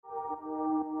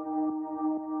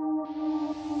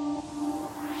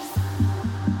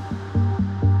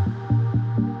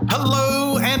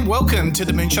welcome to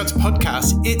the Moonshots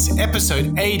podcast. It's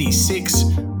episode 86.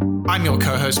 I'm your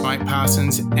co-host, Mike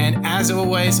Parsons, and as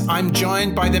always, I'm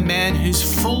joined by the man who's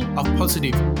full of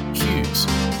positive cues,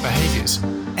 behaviors,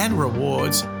 and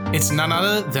rewards. It's none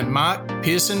other than Mark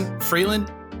Pearson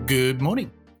Freeland. Good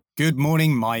morning. Good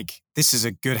morning, Mike. This is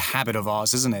a good habit of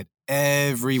ours, isn't it?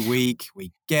 Every week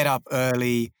we get up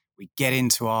early, we get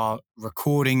into our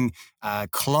recording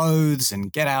clothes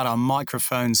and get out our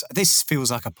microphones. This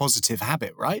feels like a positive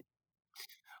habit, right?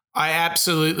 I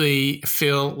absolutely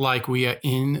feel like we are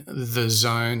in the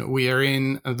zone. We are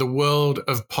in the world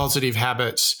of positive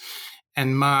habits.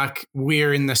 And Mark,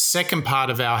 we're in the second part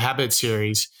of our habit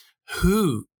series.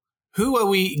 Who are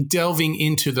we delving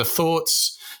into the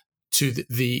thoughts, to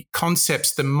the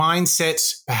concepts, the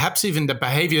mindsets, perhaps even the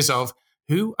behaviors of?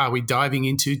 Who are we diving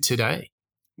into today?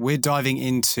 We're diving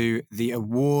into the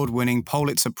award-winning,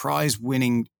 Pulitzer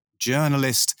Prize-winning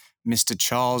journalist, Mr.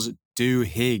 Charles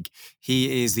Duhigg.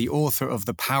 He is the author of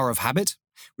The Power of Habit,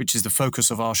 which is the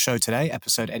focus of our show today,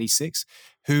 episode 86,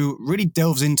 who really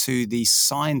delves into the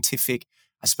scientific,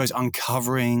 I suppose,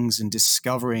 uncoverings and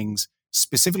discoverings,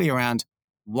 specifically around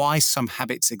why some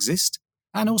habits exist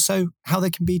and also how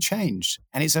they can be changed.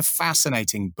 And it's a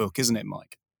fascinating book, isn't it,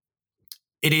 Mike?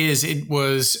 It is. It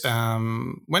was,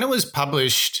 when it was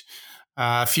published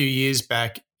a few years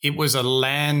back, it was a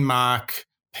landmark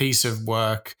piece of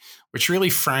work which really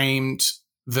framed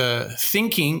the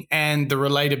thinking and the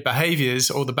related behaviors,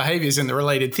 or the behaviors and the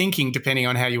related thinking, depending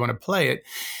on how you want to play it.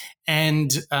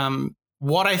 And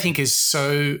what I think is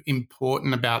so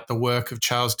important about the work of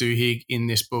Charles Duhigg in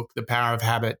this book, The Power of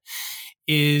Habit,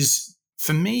 is,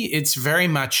 for me, it's very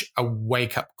much a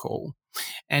wake-up call.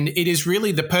 And it is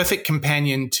really the perfect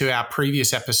companion to our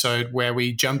previous episode where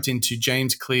we jumped into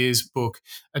James Clear's book,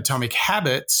 Atomic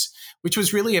Habits, which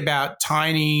was really about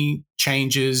tiny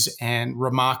changes and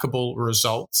remarkable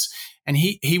results. And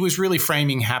he was really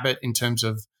framing habit in terms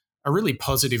of a really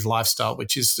positive lifestyle,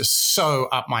 which is just so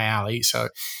up my alley. So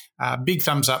big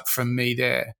thumbs up from me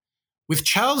there. With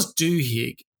Charles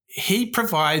Duhigg, he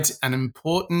provides an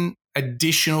important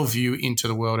additional view into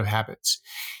the world of habits.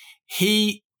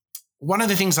 One of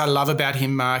the things I love about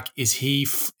him, Mark, is he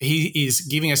is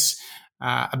giving us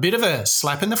a bit of a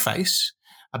slap in the face,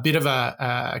 a bit of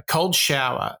a cold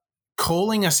shower,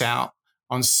 calling us out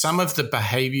on some of the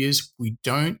behaviors we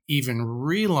don't even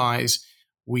realize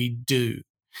we do.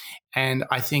 And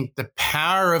I think the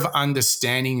power of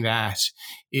understanding that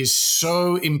is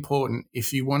so important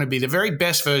if you want to be the very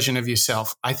best version of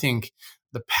yourself. I think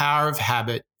The Power of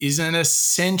Habit is an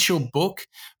essential book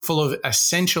full of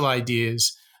essential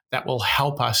ideas that will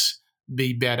help us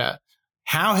be better.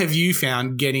 How have you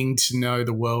found getting to know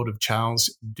the world of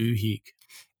Charles Duhigg?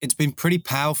 It's been pretty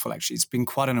powerful, actually. It's been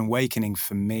quite an awakening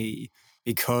for me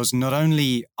because not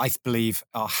only, I believe,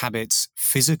 are habits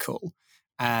physical,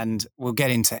 and we'll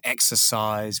get into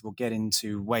exercise, we'll get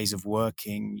into ways of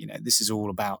working. This is all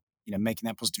about, making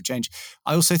that positive change.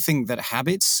 I also think that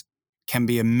habits can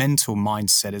be a mental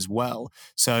mindset as well.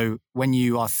 So when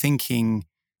you are thinking,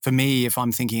 for me, if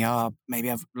I'm thinking, maybe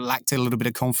I've lacked a little bit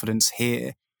of confidence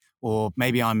here, or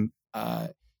maybe I'm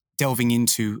delving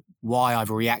into why I've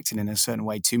reacted in a certain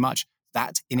way too much,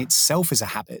 that in itself is a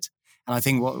habit. And I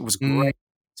think what was great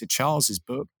to Charles's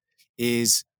book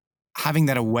is having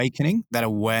that awakening, that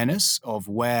awareness of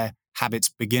where habits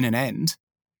begin and end,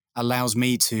 allows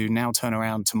me to now turn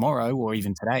around tomorrow, or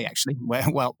even today, actually,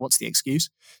 what's the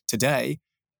excuse? Today,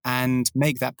 and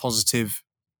make that positive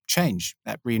change,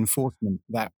 that reinforcement,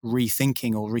 that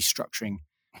rethinking or restructuring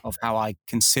of how I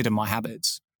consider my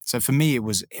habits. So for me, it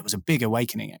was a big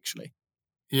awakening, actually.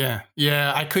 Yeah,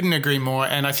 I couldn't agree more.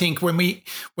 And I think when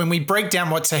we break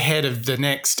down what's ahead of the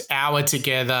next hour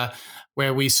together,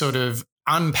 where we sort of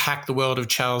unpack the world of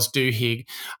Charles Duhigg,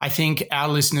 I think our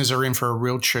listeners are in for a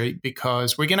real treat,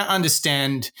 because we're going to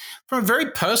understand from a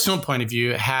very personal point of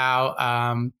view how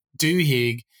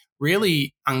Duhigg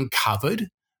really uncovered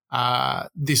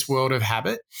this world of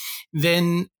habit.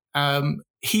 Then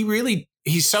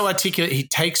he's so articulate. He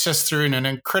takes us through in an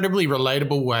incredibly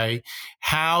relatable way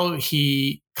how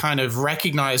he kind of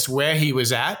recognized where he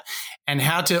was at and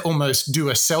how to almost do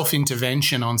a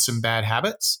self-intervention on some bad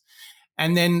habits.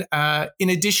 And then in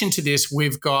addition to this,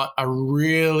 we've got a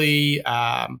really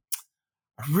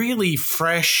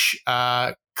fresh,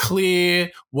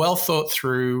 clear, well thought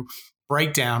through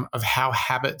breakdown of how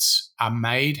habits are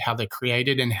made, how they're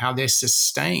created, and how they're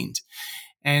sustained.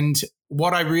 And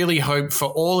what I really hope for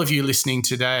all of you listening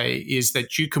today is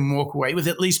that you can walk away with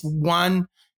at least one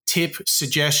tip,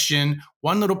 suggestion,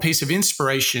 one little piece of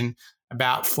inspiration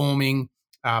about forming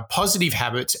positive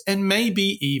habits, and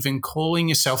maybe even calling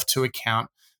yourself to account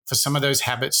for some of those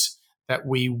habits that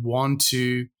we want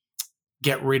to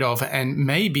get rid of, and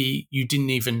maybe you didn't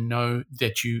even know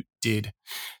that you did.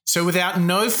 So without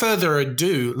no further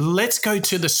ado, let's go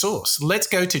to the source. Let's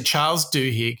go to Charles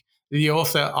Duhigg, the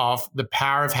author of The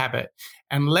Power of Habit,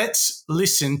 and let's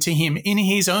listen to him in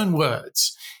his own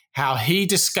words, how he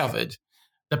discovered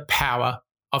the power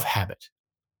of habit.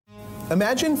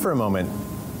 Imagine for a moment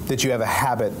that you have a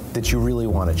habit that you really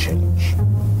want to change.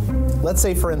 Let's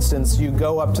say, for instance, you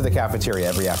go up to the cafeteria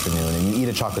every afternoon and you eat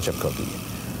a chocolate chip cookie.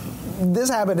 This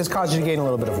habit has caused you to gain a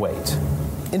little bit of weight.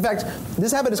 In fact,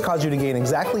 this habit has caused you to gain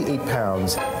exactly 8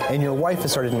 pounds, and your wife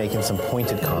has started making some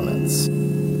pointed comments.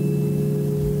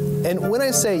 And when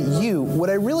I say you, what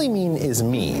I really mean is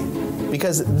me,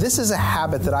 because this is a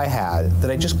habit that I had that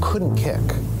I just couldn't kick.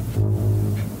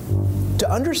 To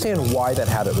understand why that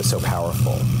habit was so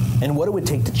powerful and what it would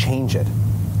take to change it,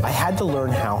 I had to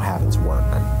learn how habits work.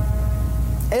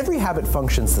 Every habit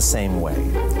functions the same way.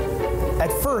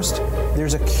 At first,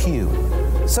 there's a cue,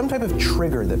 some type of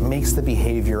trigger that makes the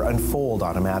behavior unfold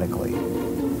automatically.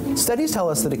 Studies tell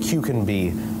us that a cue can be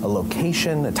a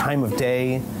location, a time of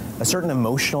day, a certain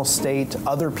emotional state,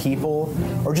 other people,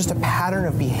 or just a pattern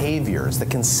of behaviors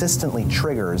that consistently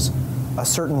triggers a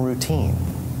certain routine.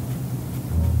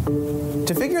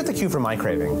 To figure out the cue for my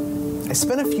craving, I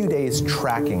spent a few days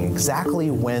tracking exactly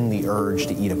when the urge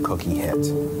to eat a cookie hit.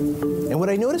 And what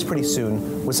I noticed pretty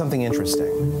soon was something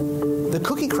interesting. The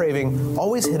cookie craving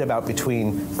always hit about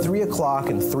between 3 o'clock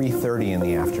and 3:30 in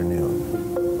the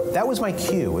afternoon. That was my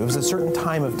cue. It was a certain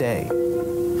time of day.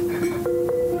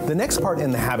 The next part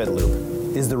in the habit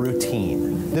loop is the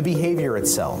routine, the behavior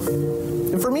itself.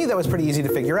 And for me, that was pretty easy to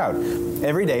figure out.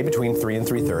 Every day between 3 and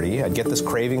 3:30, I'd get this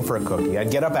craving for a cookie.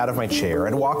 I'd get up out of my chair.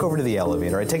 I'd walk over to the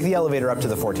elevator. I'd take the elevator up to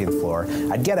the 14th floor.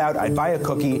 I'd get out. I'd buy a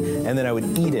cookie, and then I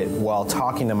would eat it while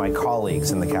talking to my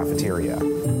colleagues in the cafeteria.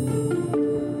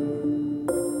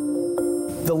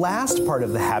 The last part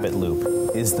of the habit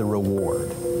loop is the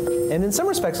reward. And in some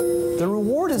respects, the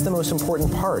reward is the most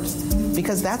important part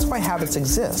because that's why habits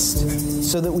exist,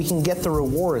 so that we can get the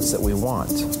rewards that we want.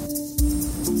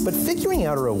 But figuring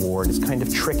out a reward is kind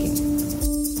of tricky.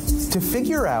 To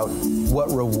figure out what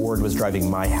reward was driving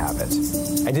my habit,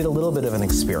 I did a little bit of an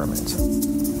experiment.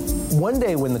 One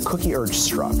day when the cookie urge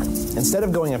struck, instead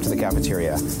of going up to the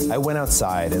cafeteria, I went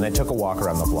outside and I took a walk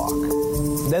around the block.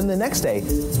 Then the next day,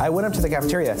 I went up to the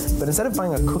cafeteria, but instead of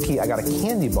buying a cookie, I got a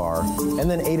candy bar and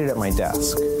then ate it at my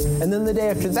desk. And then the day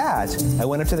after that, I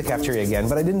went up to the cafeteria again,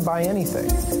 but I didn't buy anything.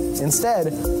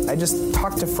 Instead, I just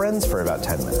talked to friends for about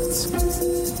 10 minutes.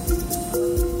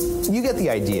 You get the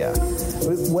idea.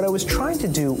 What I was trying to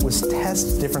do was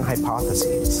test different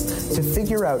hypotheses to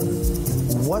figure out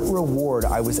what reward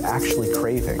I was actually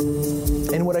craving.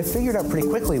 And what I figured out pretty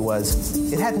quickly was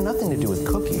it had nothing to do with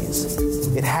cookies.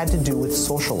 It had to do with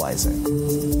socializing.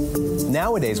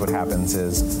 Nowadays what happens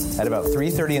is at about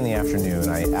 3:30 in the afternoon,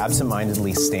 I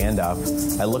absentmindedly stand up,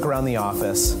 I look around the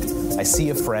office, I see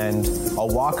a friend, I'll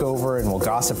walk over and we'll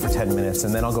gossip for 10 minutes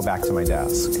and then I'll go back to my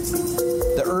desk.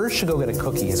 The urge to go get a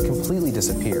cookie has completely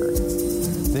disappeared.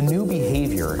 The new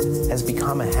behavior has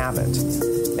become a habit,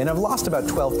 and I've lost about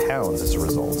 12 pounds as a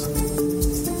result.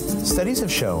 Studies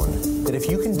have shown that if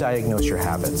you can diagnose your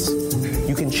habits,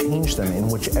 you can change them in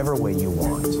whichever way you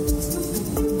want.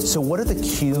 So what are the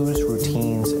cues,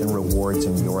 routines, and rewards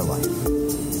in your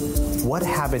life? What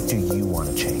habit do you want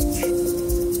to change?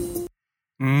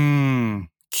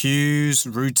 Cues,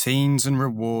 routines, and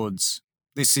rewards.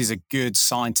 This is a good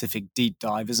scientific deep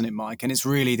dive, isn't it, Mike? And it's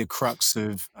really the crux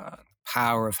of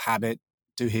Power of Habit,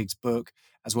 Duhigg's book,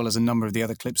 as well as a number of the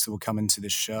other clips that will come into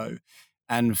this show.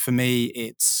 And for me,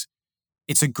 it's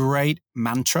a great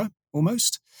mantra,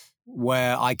 almost,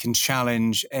 where I can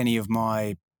challenge any of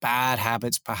my bad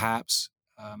habits, perhaps,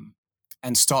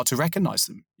 and start to recognize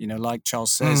them. You know, like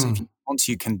Charles says, once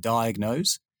you can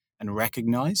diagnose and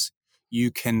recognize,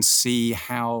 you can see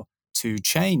how to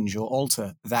change or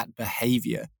alter that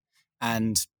behavior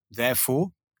and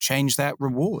therefore change that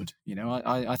reward. You know,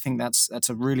 I think that's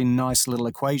a really nice little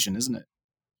equation, isn't it?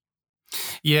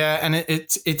 Yeah, and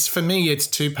it's for me, it's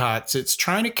two parts. It's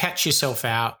trying to catch yourself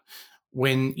out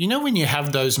when you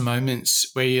have those moments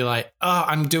where you're like, oh,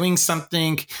 I'm doing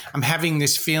something, I'm having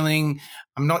this feeling,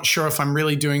 I'm not sure if I'm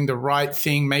really doing the right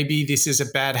thing, maybe this is a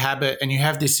bad habit, and you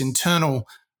have this internal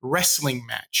wrestling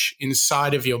match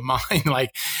inside of your mind,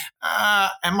 like,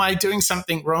 am I doing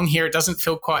something wrong here? It doesn't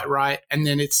feel quite right. And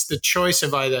then it's the choice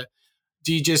of either,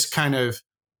 do you just kind of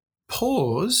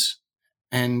pause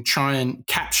and try and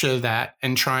capture that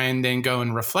and try and then go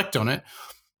and reflect on it?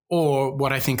 Or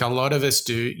what I think a lot of us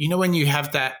do, when you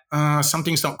have that,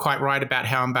 something's not quite right about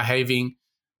how I'm behaving,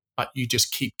 but you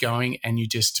just keep going and you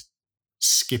just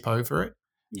skip over it.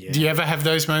 Yeah. Do you ever have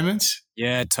those moments?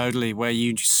 Yeah, totally. Where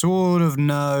you sort of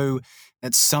know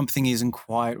that something isn't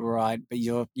quite right, but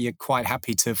you're quite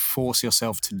happy to force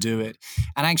yourself to do it.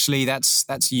 And actually,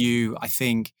 that's you, I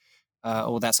think,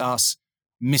 or that's us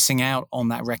missing out on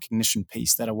that recognition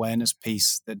piece, that awareness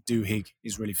piece that Duhigg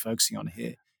is really focusing on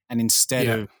here. And instead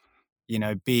of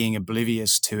being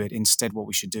oblivious to it, instead, what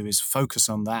we should do is focus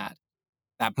on that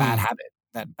bad habit,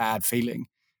 that bad feeling,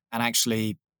 and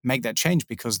actually make that change,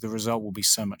 because the result will be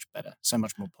so much better, so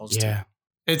much more positive. Yeah.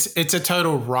 It's a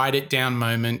total write it down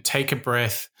moment. Take a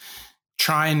breath,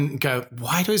 try and go,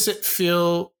 why does it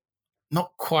feel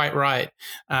not quite right?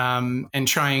 And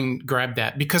try and grab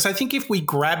that. Because I think if we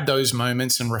grab those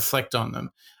moments and reflect on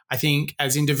them, I think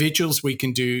as individuals, we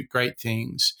can do great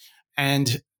things.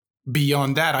 And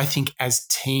beyond that, I think as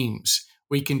teams,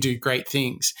 we can do great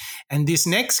things. And this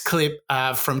next clip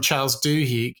from Charles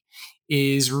Duhigg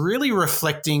is really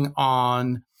reflecting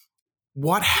on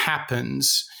what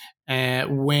happens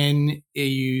when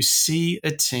you see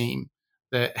a team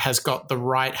that has got the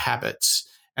right habits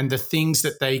and the things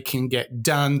that they can get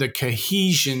done, the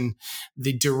cohesion,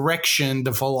 the direction,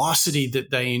 the velocity that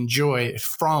they enjoy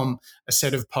from a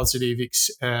set of positive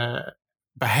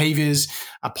behaviors,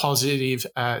 a positive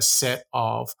set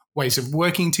of ways of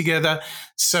working together.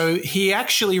 So he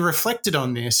actually reflected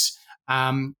on this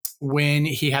when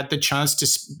he had the chance to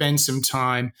spend some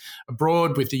time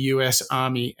abroad with the US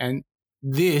Army. And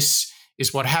this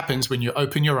is what happens when you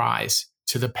open your eyes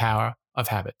to the power of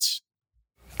habits.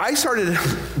 I started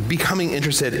becoming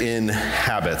interested in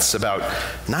habits about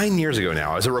 9 years ago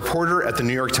now. I was a reporter at the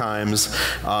New York Times,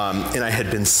 and I had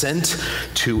been sent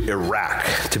to Iraq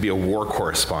to be a war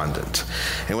correspondent.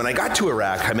 And when I got to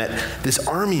Iraq, I met this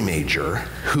army major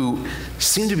who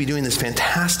seemed to be doing this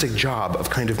fantastic job of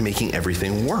kind of making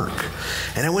everything work.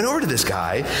 And I went over to this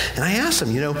guy, and I asked him,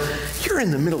 you're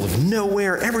in the middle of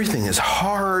nowhere, everything is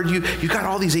hard, you got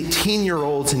all these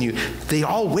 18-year-olds, and they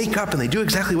all wake up and they do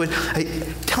exactly what,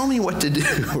 tell me what to do,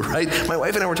 right? My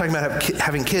wife and I were talking about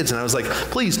having kids, and I was like,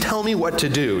 please tell me what to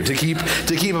do to keep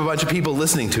a bunch of people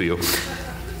listening to you.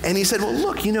 And he said, well,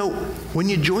 look, when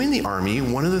you join the Army,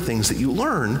 one of the things that you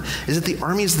learn is that the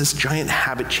Army is this giant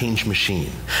habit change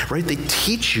machine, right? They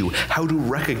teach you how to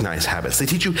recognize habits. They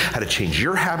teach you how to change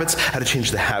your habits, how to change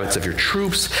the habits of your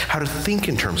troops, how to think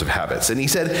in terms of habits. And he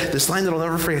said, this line that I'll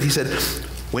never forget, he said,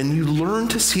 when you learn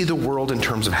to see the world in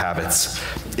terms of habits,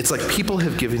 it's like people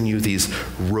have given you these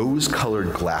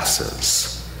rose-colored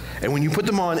glasses. And when you put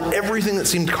them on, everything that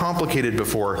seemed complicated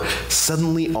before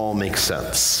suddenly all makes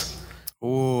sense.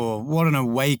 Oh, what an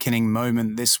awakening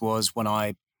moment this was when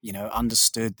I,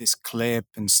 understood this clip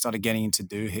and started getting into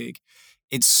Duhigg.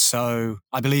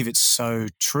 I believe it's so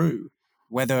true.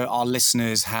 Whether our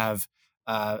listeners have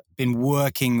been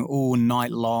working all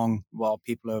night long while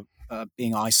people are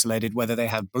being isolated, whether they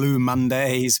have blue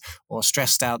Mondays or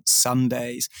stressed out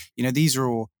Sundays, these are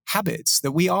all habits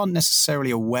that we aren't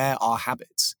necessarily aware are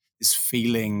habits. This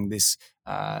feeling, this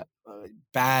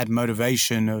bad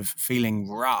motivation of feeling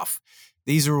rough.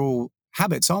 These are all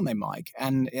habits, aren't they, Mike?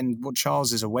 And what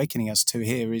Charles is awakening us to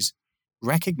here is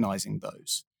recognizing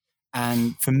those.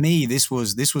 And for me, this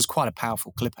was quite a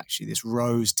powerful clip, actually. This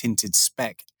rose-tinted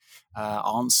speck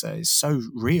answer is so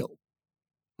real.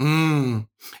 And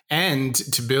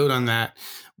to build on that,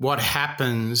 what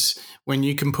happens when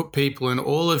you can put people in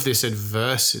all of this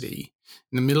adversity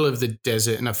in the middle of the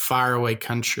desert in a faraway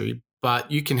country,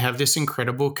 but you can have this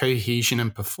incredible cohesion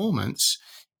and performance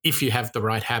if you have the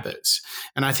right habits.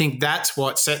 And I think that's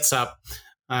what sets up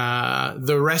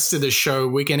the rest of the show.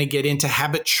 We're going to get into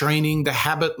habit training, the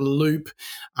habit loop,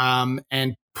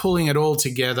 and pulling it all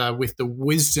together with the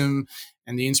wisdom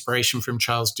and the inspiration from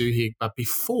Charles Duhigg. But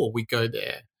before we go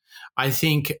there, I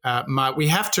think, Mark, we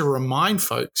have to remind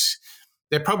folks,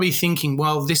 they're probably thinking,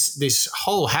 well, this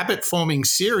whole habit-forming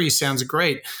series sounds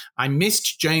great. I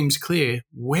missed James Clear.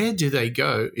 Where do they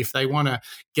go if they want to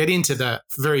get into the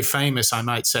very famous, I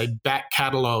might say, back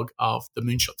catalogue of the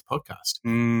Moonshots podcast?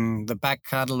 The back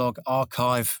catalogue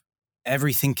archive.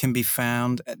 Everything can be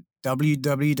found at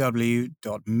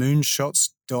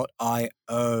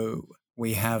www.moonshots.io.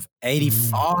 We have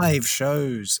 85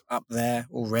 shows up there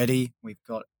already. We've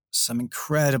got some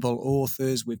incredible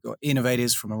authors. We've got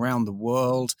innovators from around the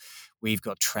world. We've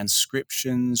got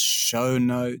transcriptions, show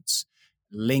notes,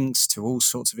 links to all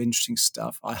sorts of interesting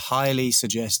stuff. I highly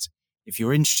suggest, if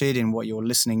you're interested in what you're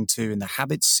listening to in the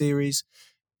Habits series,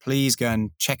 please go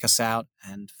and check us out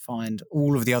and find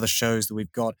all of the other shows that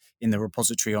we've got in the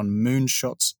repository on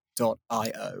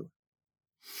moonshots.io.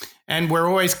 And we're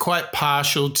always quite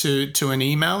partial to an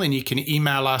email, and you can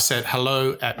email us at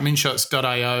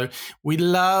hello@moonshots.io. We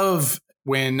love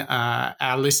when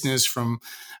our listeners from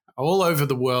all over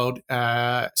the world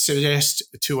suggest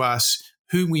to us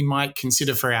who we might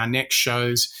consider for our next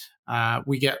shows.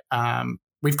 We've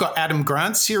got Adam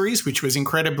Grant's series, which was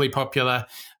incredibly popular,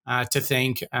 to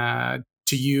thank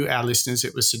to you, our listeners.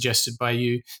 It was suggested by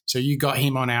you. So you got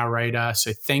him on our radar.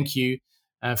 So thank you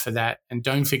for that. And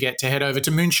don't forget to head over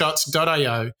to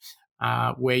moonshots.io,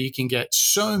 where you can get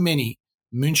so many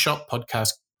Moonshot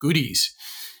podcast goodies.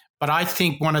 But I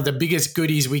think one of the biggest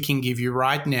goodies we can give you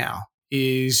right now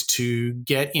is to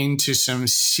get into some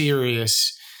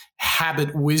serious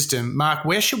habit wisdom. Mark,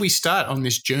 where should we start on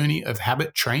this journey of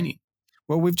habit training?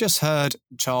 Well, we've just heard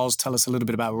Charles tell us a little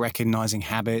bit about recognizing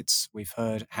habits. We've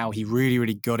heard how he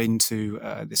really got into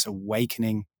this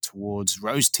awakening towards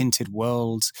rose-tinted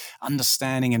worlds,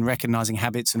 understanding and recognizing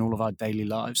habits in all of our daily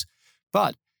lives.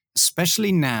 But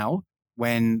especially now,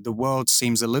 when the world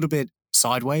seems a little bit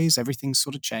sideways, everything's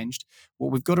sort of changed,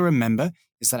 what we've got to remember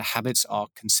is that habits are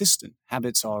consistent.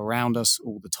 Habits are around us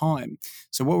all the time.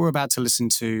 So what we're about to listen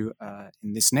to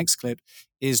in this next clip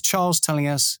is Charles telling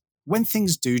us when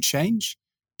things do change,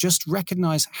 just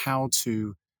recognize how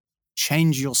to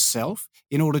change yourself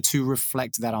in order to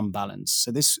reflect that unbalance.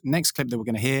 So this next clip that we're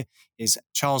going to hear is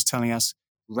Charles telling us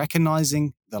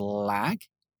recognizing the lag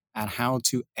and how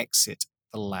to exit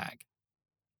the lag.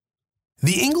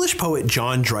 The English poet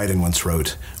John Dryden once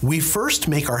wrote, "We first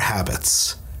make our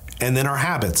habits, and then our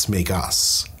habits make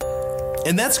us."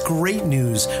 And that's great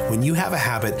news when you have a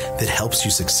habit that helps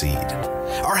you succeed.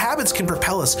 Our habits can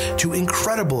propel us to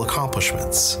incredible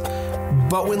accomplishments.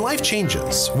 But when life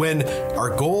changes, when our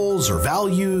goals or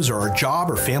values or our job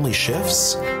or family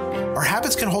shifts, our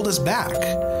habits can hold us back,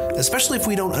 especially if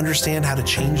we don't understand how to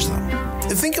change them.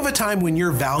 And think of a time when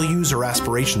your values or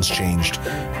aspirations changed,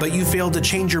 but you failed to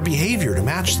change your behavior to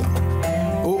match them.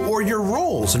 Or your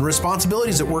roles and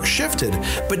responsibilities at work shifted,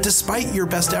 but despite your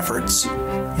best efforts,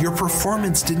 your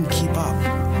performance didn't keep up.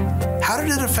 How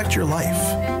did it affect your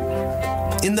life?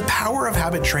 In the power of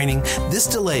habit training, this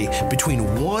delay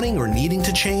between wanting or needing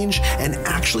to change and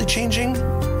actually changing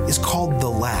is called the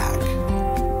lag.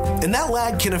 And that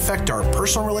lag can affect our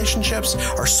personal relationships,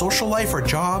 our social life, our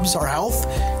jobs, our health,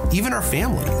 even our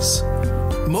families.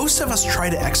 Most of us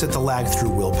try to exit the lag through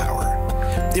willpower.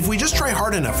 If we just try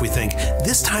hard enough, we think,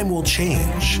 this time will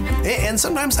change. And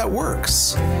sometimes that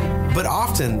works, but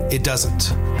often it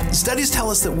doesn't. Studies tell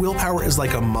us that willpower is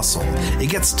like a muscle. It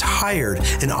gets tired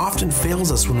and often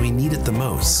fails us when we need it the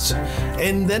most.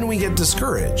 And then we get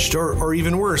discouraged, or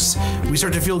even worse, we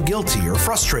start to feel guilty or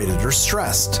frustrated or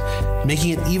stressed,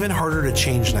 making it even harder to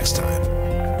change next time.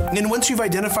 And once you've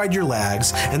identified your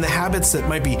lags and the habits that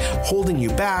might be holding you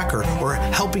back or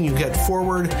helping you get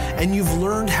forward, and you've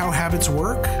learned how habits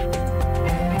work,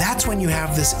 that's when you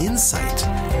have this insight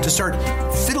to start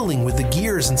fiddling with the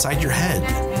gears inside your head,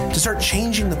 to start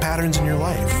changing the patterns in your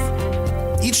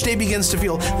life. Each day begins to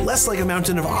feel less like a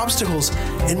mountain of obstacles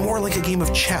and more like a game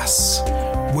of chess,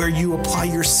 where you apply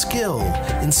your skill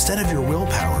instead of your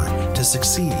willpower to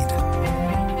succeed.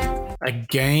 A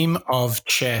game of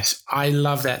chess. I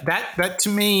love that. That to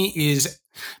me is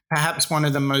perhaps one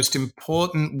of the most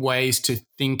important ways to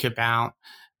think about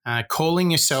calling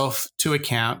yourself to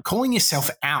account, calling yourself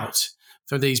out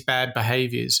for these bad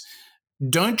behaviors.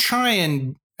 Don't try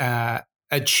and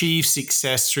achieve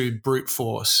success through brute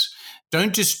force.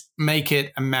 Don't just make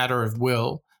it a matter of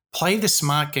will. Play the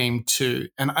smart game too.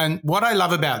 And what I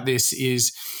love about this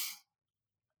is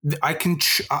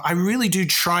I really do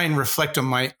try and reflect on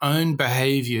my own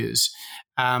behaviors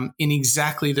in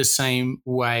exactly the same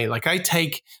way. Like I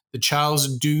take the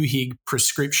Charles Duhigg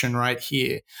prescription right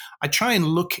here. I try and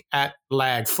look at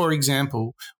lag. For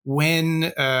example,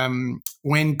 when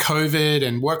COVID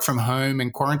and work from home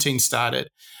and quarantine started,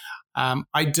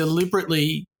 I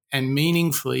deliberately and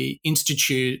meaningfully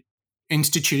instituted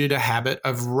a habit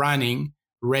of running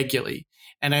regularly.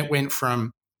 And it went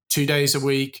from 2 days a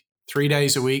week, 3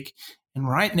 days a week. And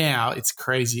right now, it's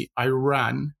crazy. I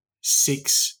run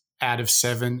 6 out of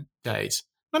 7 days.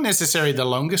 Not necessarily the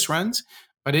longest runs,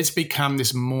 but it's become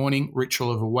this morning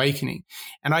ritual of awakening.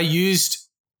 And I used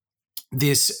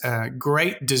this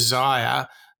great desire,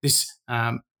 this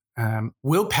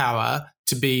willpower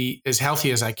to be as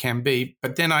healthy as I can be.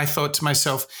 But then I thought to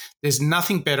myself, there's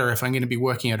nothing better if I'm going to be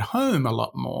working at home a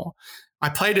lot more. I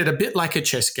played it a bit like a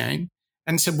chess game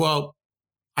and said, well,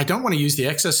 I don't want to use the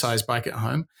exercise bike at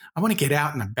home. I want to get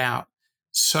out and about.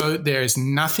 So there is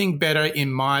nothing better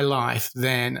in my life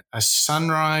than a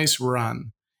sunrise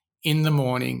run in the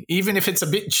morning, even if it's a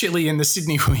bit chilly in the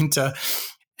Sydney winter.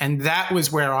 And that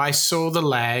was where I saw the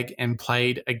lag and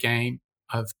played a game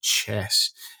of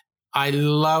chess. I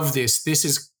love this. This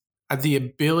is the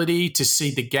ability to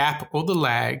see the gap or the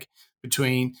lag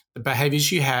between the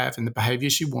behaviors you have and the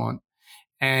behaviors you want.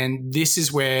 And this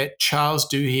is where Charles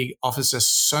Duhigg offers us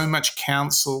so much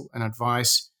counsel and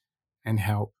advice and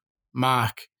help.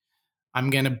 Mark, I'm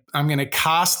gonna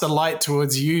cast the light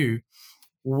towards you.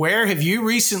 Where have you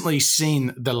recently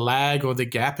seen the lag or the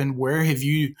gap, and where have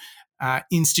you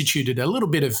instituted a little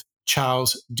bit of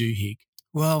Charles Duhigg?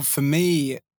 Well, for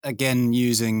me, again,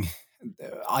 using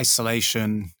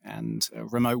isolation and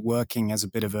remote working as a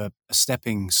bit of a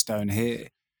stepping stone here,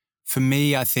 for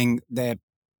me, I think there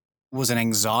was an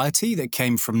anxiety that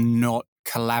came from not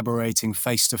collaborating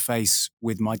face to face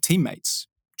with my teammates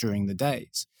during the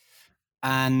days.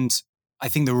 And I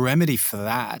think the remedy for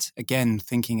that, again,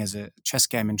 thinking as a chess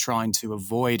game and trying to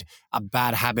avoid a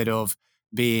bad habit of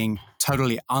being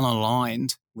totally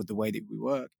unaligned with the way that we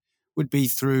work, would be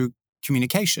through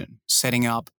communication, setting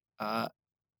up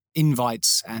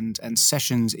invites and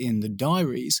sessions in the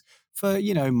diaries for,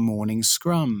 morning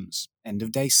scrums, end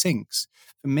of day syncs.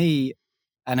 For me,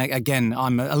 and again,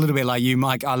 I'm a little bit like you,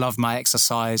 Mike. I love my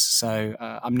exercise, so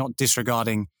I'm not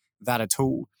disregarding that at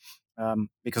all,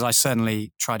 because I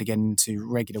certainly try to get into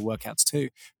regular workouts too.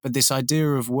 But this idea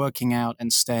of working out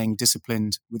and staying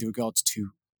disciplined with regards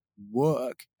to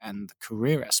work and the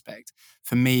career aspect,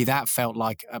 for me, that felt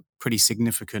like a pretty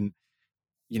significant,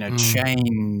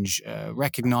 change,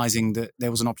 recognizing that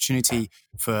there was an opportunity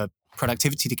for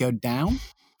productivity to go down,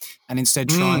 and instead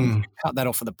trying to cut that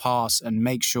off at the pass and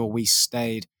make sure we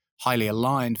stayed highly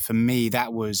aligned. For me,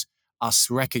 that was us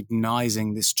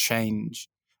recognizing this change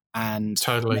and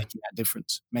making that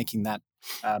difference, making that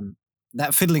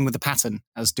that fiddling with the pattern,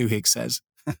 as Duhigg says.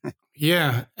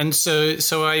 Yeah, and so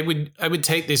I would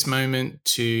take this moment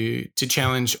to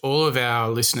challenge all of our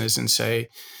listeners and say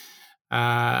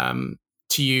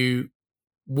to you,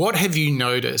 what have you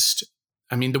noticed?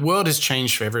 I mean, the world has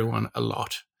changed for everyone a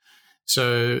lot.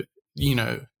 So,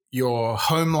 your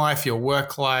home life, your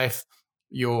work life,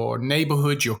 your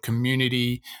neighborhood, your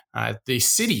community, the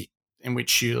city in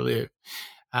which you live.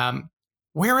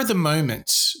 Where are the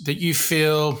moments that you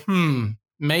feel,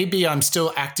 maybe I'm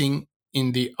still acting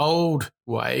in the old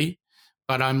way,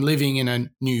 but I'm living in a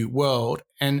new world?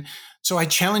 And so I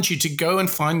challenge you to go and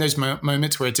find those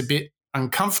moments where it's a bit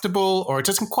uncomfortable or it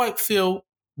doesn't quite feel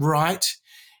right.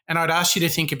 And I'd ask you to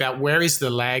think about, where is the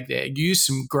lag there? Use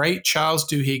some great Charles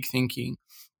Duhigg thinking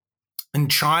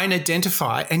and try and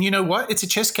identify. And you know what? It's a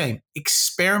chess game.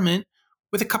 Experiment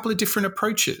with a couple of different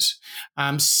approaches.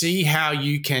 See how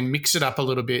you can mix it up a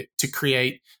little bit to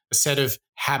create a set of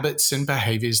habits and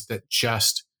behaviors that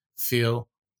just feel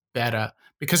better.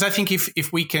 Because I think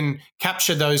if we can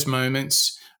capture those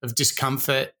moments of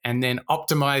discomfort and then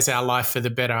optimize our life for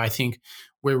the better, I think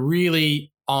we're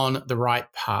really on the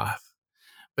right path.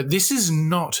 But this is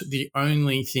not the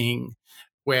only thing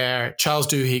where Charles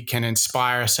Duhigg can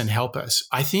inspire us and help us.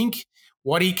 I think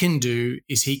what he can do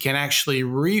is he can actually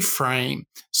reframe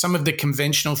some of the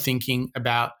conventional thinking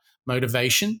about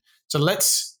motivation. So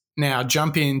let's now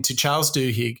jump into Charles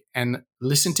Duhigg and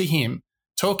listen to him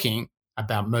talking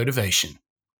about motivation.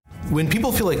 When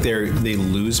people feel like they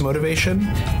lose motivation,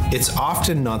 it's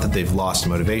often not that they've lost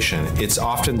motivation. It's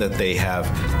often that they have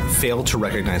failed to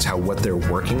recognize how what they're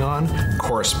working on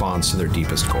corresponds to their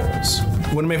deepest goals.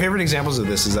 One of my favorite examples of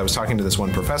this is I was talking to this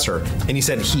one professor, and he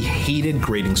said he hated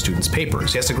grading students'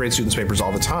 papers. He has to grade students' papers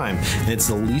all the time, and it's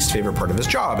the least favorite part of his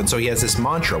job. And so he has this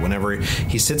mantra whenever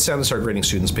he sits down to start grading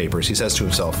students' papers. He says to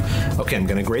himself, okay, I'm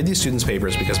going to grade these students'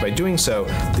 papers because by doing so,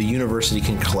 the university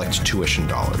can collect tuition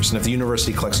dollars. And if the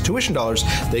university collects tuition dollars,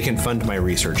 they can fund my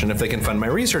research. And if they can fund my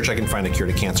research, I can find a cure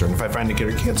to cancer. And if I find a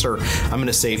cure to cancer, I'm going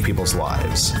to save people's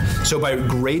lives. So by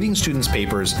grading students'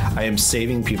 papers, I am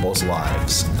saving people's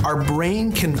lives. Our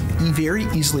brain can very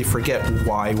easily forget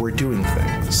why we're doing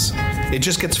things. It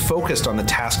just gets focused on the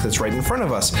task that's right in front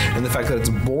of us and the fact that it's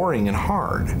boring and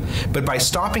hard. But by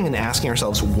stopping and asking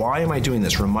ourselves, why am I doing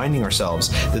this? Reminding ourselves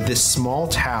that this small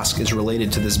task is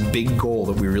related to this big goal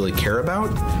that we really care about,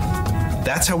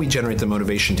 that's how we generate the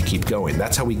motivation to keep going.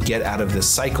 That's how we get out of this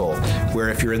cycle where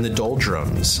if you're in the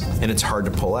doldrums and it's hard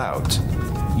to pull out,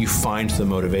 you find the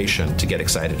motivation to get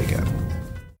excited again.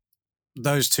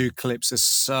 Those two clips are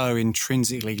so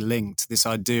intrinsically linked. This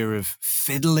idea of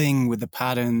fiddling with the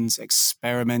patterns,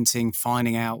 experimenting,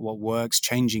 finding out what works,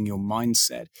 changing your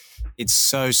mindset. It's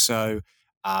so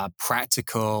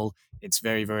practical. It's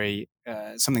very, very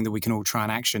something that we can all try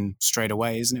and action straight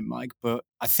away, isn't it, Mike? But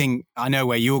I think I know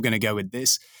where you're going to go with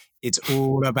this. It's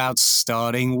all about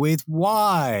starting with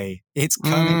why. It's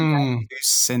coming back to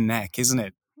Sinek, isn't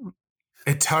it?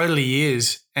 It totally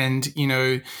is. And,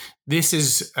 this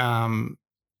is,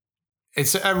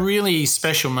 it's a really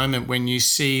special moment when you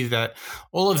see that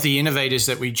all of the innovators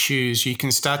that we choose, you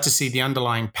can start to see the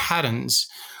underlying patterns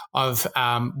of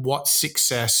what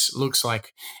success looks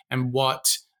like and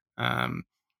what,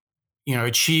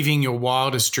 achieving your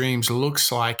wildest dreams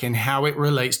looks like and how it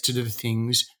relates to the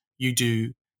things you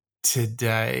do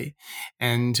today.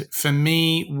 And for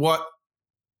me, what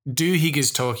Duhigg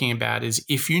is talking about is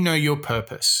if you know your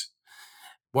purpose,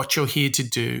 what you're here to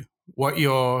do, what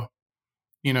your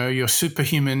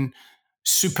superhuman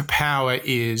superpower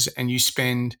is, and you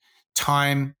spend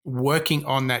time working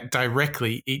on that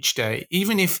directly each day,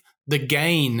 even if the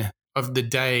gain of the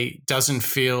day doesn't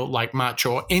feel like much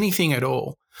or anything at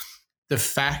all, the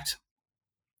fact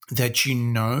that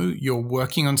you're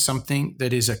working on something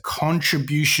that is a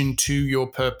contribution to your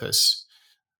purpose,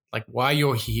 like why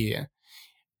you're here,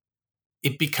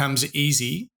 it becomes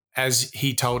easy, as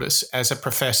he told us, as a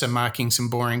professor marking some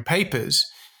boring papers.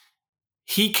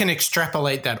 He can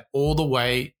extrapolate that all the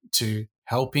way to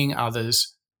helping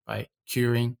others by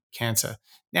curing cancer.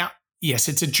 Now, yes,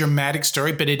 it's a dramatic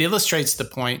story, but it illustrates the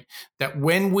point that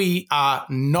when we are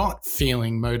not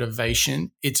feeling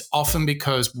motivation, it's often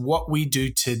because what we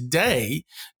do today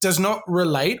does not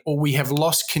relate or we have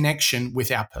lost connection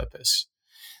with our purpose.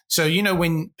 So,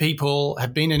 when people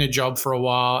have been in a job for a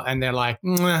while and they're like,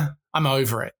 I'm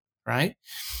over it, right?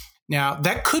 Now,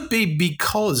 that could be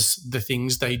because the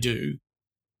things they do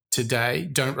today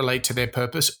don't relate to their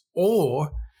purpose,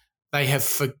 or they have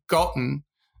forgotten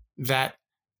that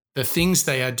the things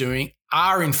they are doing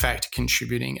are in fact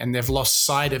contributing and they've lost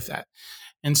sight of that.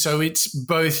 And so it's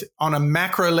both on a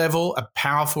macro level, a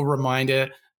powerful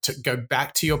reminder to go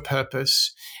back to your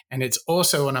purpose. And it's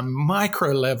also on a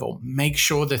micro level, make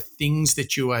sure the things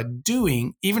that you are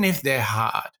doing, even if they're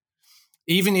hard,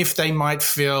 even if they might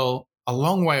feel a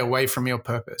long way away from your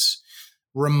purpose,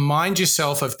 remind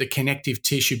yourself of the connective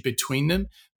tissue between them,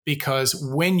 because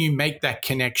when you make that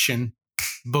connection,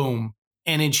 boom,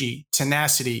 energy,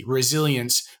 tenacity,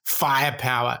 resilience,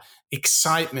 firepower,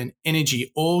 excitement,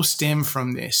 energy all stem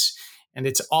from this. And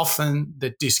it's often the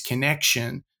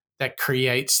disconnection that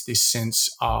creates this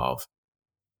sense of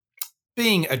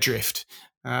being adrift,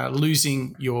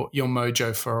 losing your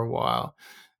mojo for a while.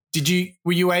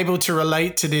 Were you able to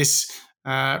relate to this,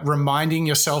 reminding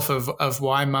yourself of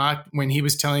why Mark, when he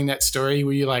was telling that story,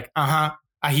 were you like,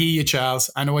 I hear you, Charles.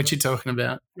 I know what you're talking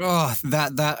about. Oh,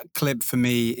 that clip for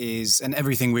me is, and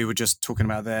everything we were just talking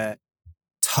about there,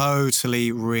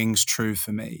 totally rings true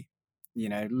for me.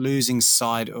 Losing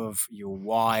sight of your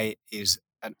why is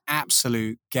an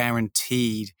absolute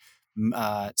guaranteed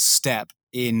step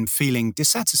in feeling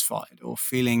dissatisfied or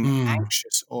feeling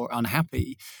anxious or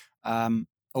unhappy.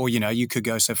 Or, you could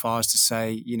go so far as to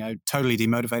say, totally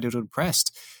demotivated or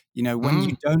depressed. When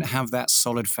you don't have that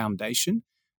solid foundation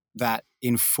that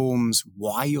informs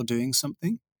why you're doing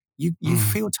something, you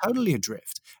feel totally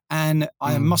adrift. And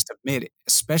I must admit,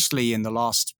 especially in the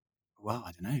last,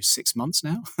 6 months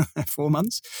now, 4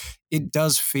 months, it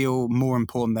does feel more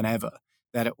important than ever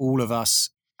that all of us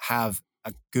have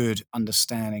a good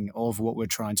understanding of what we're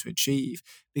trying to achieve.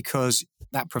 Because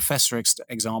that professor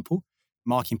example,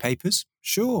 marking papers,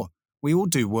 sure, we all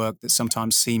do work that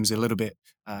sometimes seems a little bit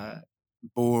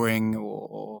boring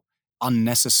or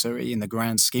unnecessary in the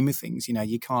grand scheme of things.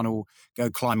 You can't all go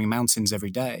climbing mountains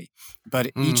every day,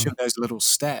 but each of those little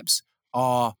steps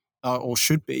are or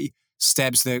should be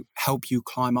steps that help you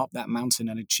climb up that mountain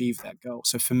and achieve that goal.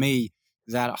 So for me,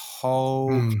 that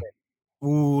whole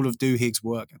all of Duhigg's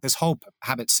work, this whole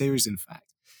habit series, in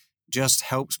fact, just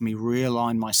helps me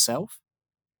realign myself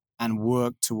and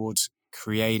work towards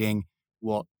creating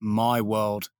what my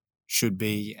world should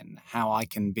be and how I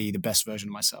can be the best version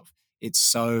of myself. It's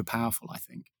so powerful, I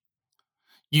think.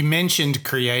 You mentioned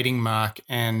creating, Mark,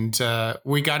 and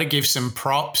we got to give some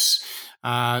props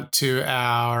to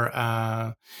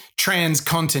our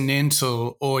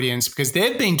transcontinental audience, because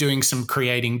they've been doing some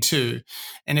creating too.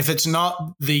 And if it's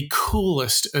not the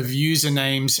coolest of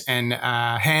usernames and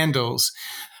handles,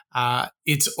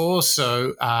 it's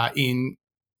also in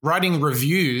writing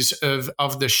reviews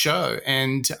of the show.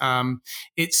 And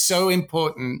it's so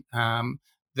important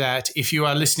that if you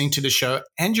are listening to the show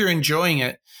and you're enjoying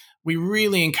it, we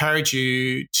really encourage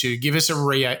you to give us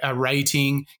a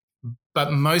rating,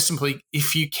 but most importantly,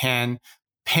 if you can,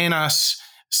 pen us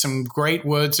some great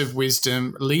words of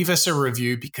wisdom, leave us a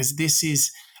review, because this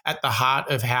is at the heart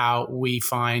of how we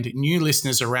find new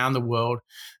listeners around the world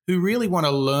who really want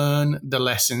to learn the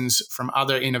lessons from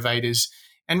other innovators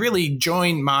and really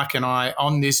join Mark and I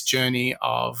on this journey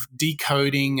of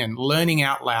decoding and learning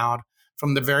out loud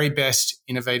from the very best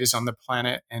innovators on the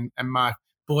planet. And Mark,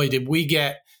 boy, did we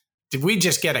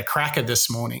just get a cracker this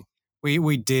morning.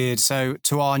 We did. So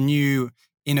to our new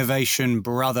innovation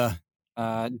brother,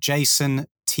 Jason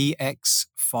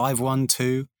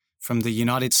TX512 from the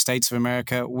United States of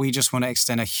America, we just want to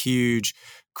extend a huge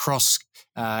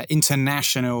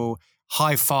international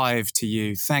high five to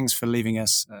you. Thanks for leaving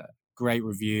us a great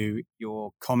review.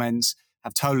 Your comments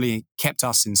have totally kept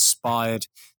us inspired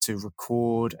to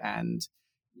record, and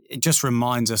it just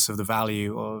reminds us of the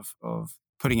value of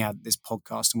putting out this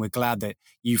podcast, and we're glad that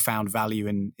you found value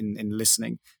in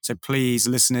listening. So please,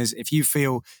 listeners, if you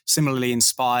feel similarly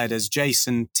inspired as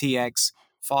Jason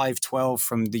TX512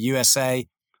 from the USA,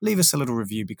 leave us a little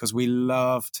review, because we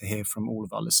love to hear from all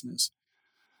of our listeners.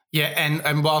 Yeah,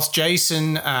 and whilst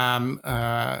Jason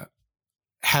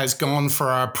has gone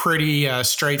for a pretty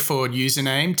straightforward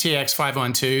username,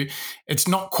 TX512. It's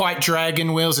not quite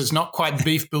Dragon Wheels, it's not quite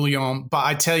Beef Bouillon, but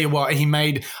I tell you what, he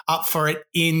made up for it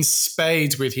in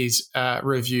spades with his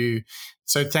review.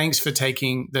 So thanks for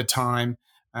taking the time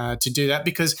to do that,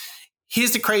 because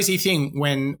here's the crazy thing.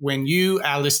 When you,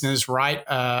 our listeners, write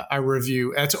a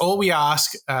review, that's all we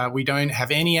ask. We don't have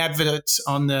any adverts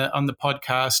on the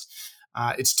podcast.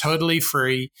 It's totally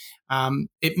free.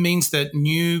 It means that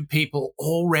new people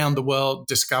all around the world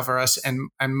discover us. And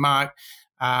Mark,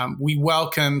 we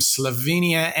welcome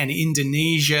Slovenia and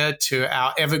Indonesia to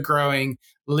our ever-growing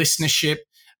listenership.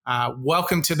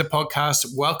 Welcome to the podcast.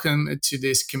 Welcome to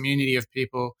this community of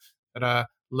people that are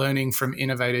learning from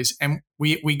innovators. And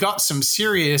we got some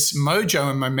serious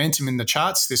mojo and momentum in the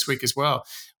charts this week as well.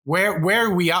 Where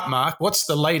are we up, Mark? What's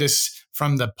the latest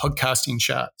from the podcasting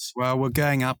charts? Well, we're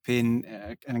going up in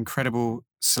an incredible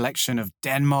selection of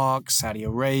Denmark, Saudi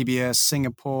Arabia,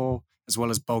 Singapore, as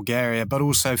well as Bulgaria, but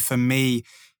also for me,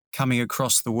 coming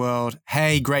across the world.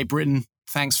 Hey, Great Britain,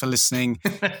 thanks for listening.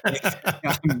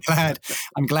 I'm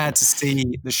glad to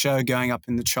see the show going up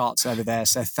in the charts over there.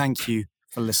 So thank you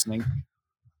for listening.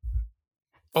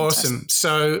 Awesome.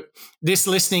 So this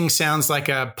listening sounds like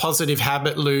a positive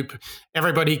habit loop.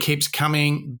 Everybody keeps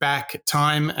coming back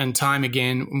time and time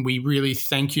again. We really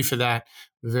thank you for that.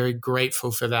 We're very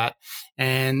grateful for that.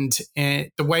 And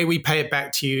the way we pay it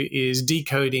back to you is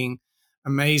decoding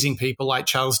amazing people like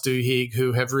Charles Duhigg,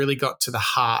 who have really got to the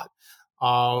heart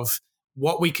of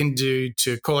what we can do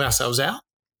to call ourselves out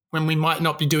when we might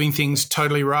not be doing things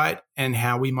totally right, and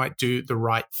how we might do the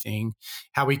right thing,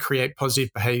 how we create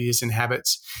positive behaviors and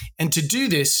habits. And to do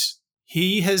this,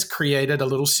 he has created a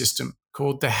little system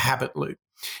called the habit loop.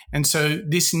 And so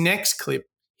this next clip,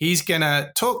 he's going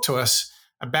to talk to us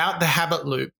about the habit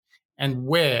loop and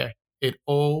where it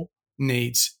all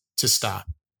needs to start.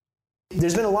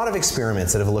 There's been a lot of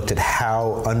experiments that have looked at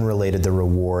how unrelated the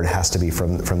reward has to be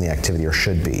from the activity, or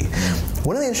should be.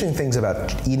 One of the interesting things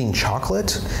about eating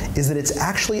chocolate is that it's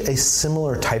actually a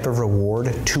similar type of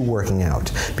reward to working out,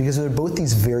 because they're both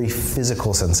these very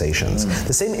physical sensations.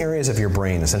 The same areas of your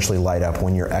brain essentially light up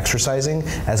when you're exercising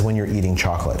as when you're eating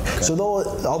chocolate. Okay. So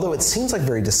although it seems like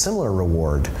very dissimilar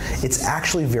reward, it's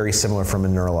actually very similar from a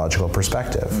neurological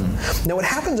perspective. Now, what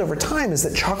happens over time is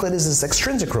that chocolate is this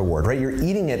extrinsic reward, right? You're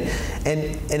eating it and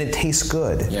it tastes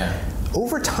good. Yeah.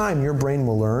 Over time, your brain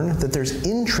will learn that there's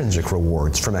intrinsic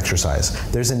rewards from exercise.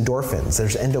 There's endorphins,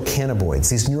 there's endocannabinoids,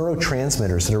 these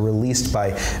neurotransmitters that are released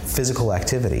by physical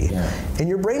activity. Yeah. And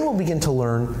your brain will begin to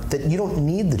learn that you don't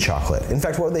need the chocolate. In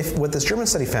fact, what this German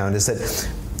study found is that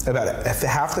about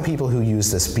half the people who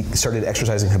used this started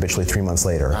exercising habitually 3 months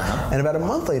later. And about a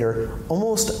month later,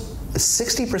 almost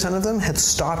 60% of them had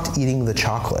stopped eating the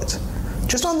chocolate,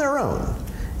 just on their own.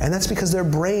 And that's because their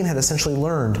brain had essentially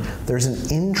learned there's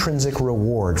an intrinsic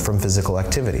reward from physical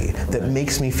activity that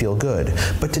makes me feel good.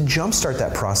 But to jumpstart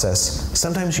that process,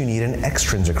 sometimes you need an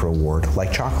extrinsic reward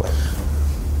like chocolate.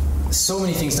 So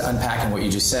many things to unpack in what you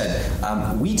just said.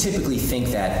 We typically think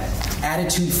that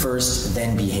attitude first,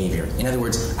 then behavior. In other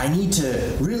words, I need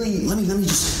to really, let me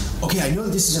just, okay, I know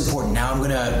that this is important. Now I'm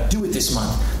going to do it this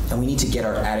month. And we need to get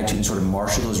our attitude and sort of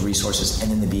marshal those resources, and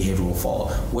then the behavior will follow.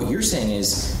 What you're saying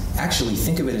is actually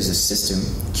think of it as a system,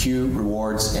 cue,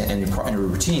 rewards, and a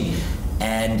routine,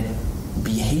 and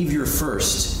behavior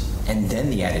first, and then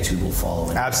the attitude will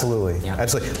follow. Absolutely. Yeah.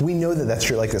 Absolutely. We know that that's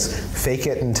true, like this fake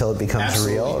it until it becomes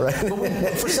real, right?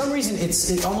 But for some reason,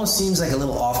 it almost seems like a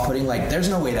little off-putting, like there's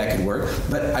no way that could work.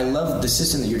 But I love the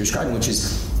system that you're describing, which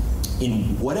is in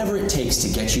whatever it takes to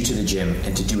get you to the gym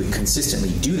and to do it consistently,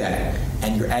 do that,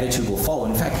 and your attitude will follow.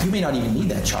 In fact, you may not even need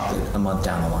that chocolate a month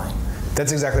down the line.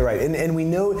 That's exactly right. And we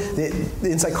know that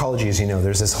in psychology, as you know,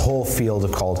 there's this whole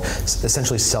field called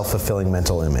essentially self-fulfilling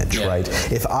mental image, right?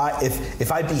 If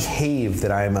I behave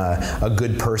that I'm a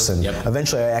good person,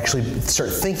 eventually I actually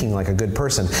start thinking like a good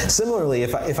person. Similarly,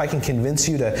 if I can convince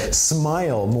you to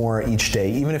smile more each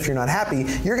day, even if you're not happy,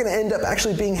 you're going to end up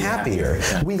actually being happier.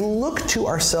 We look to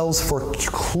ourselves for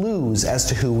clues as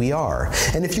to who we are.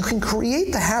 And if you can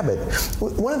create the habit,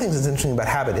 one of the things that's interesting about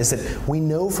habit is that we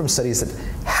know from studies that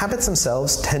habits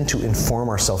themselves tend to inform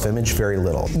our self-image very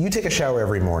little. You take a shower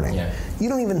every morning. You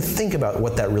don't even think about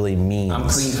what that really means. I'm a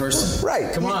clean person.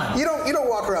 Right. Come on. You don't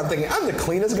walk around thinking, I'm the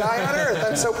cleanest guy on earth.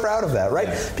 I'm so proud of that, right?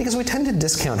 Because we tend to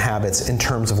discount habits in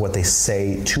terms of what they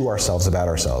say to ourselves about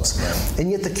ourselves.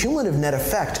 And yet the cumulative net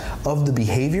effect of the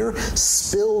behavior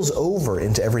spills over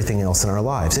into everything else in our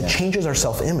lives. It changes our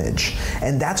self-image.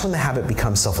 And that's when the habit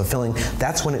becomes self-fulfilling.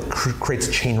 That's when it creates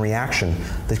a chain reaction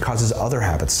that causes other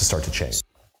habits to start to change.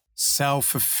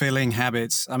 Self-fulfilling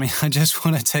habits. I mean, I just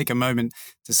want to take a moment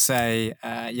to say,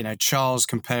 Charles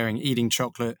comparing eating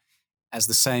chocolate as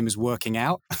the same as working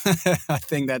out. I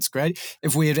think that's great.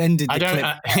 If we had ended the clip...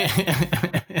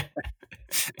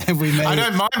 I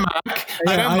don't mind, Mark.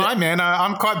 I don't mind, man.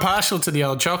 I'm quite partial to the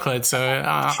old chocolate, so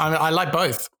I like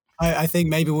both. I think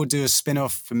maybe we'll do a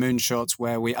spin-off for Moonshots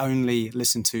where we only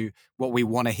listen to what we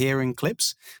want to hear in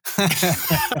clips. But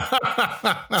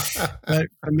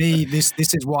for me, this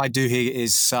is why Duhigg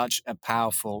is such a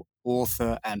powerful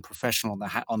author and professional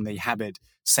on the habit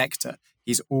sector.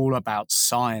 He's all about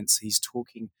science. He's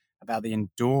talking about the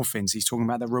endorphins. He's talking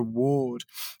about the reward.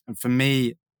 And for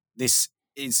me, it's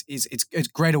a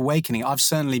great awakening. I've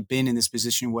certainly been in this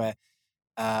position where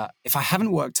if I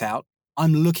haven't worked out,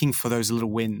 I'm looking for those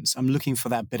little wins. I'm looking for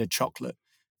that bit of chocolate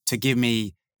to give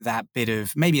me that bit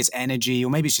of, maybe it's energy or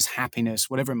maybe it's just happiness,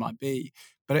 whatever it might be.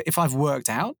 But if I've worked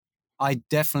out, I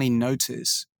definitely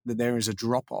notice that there is a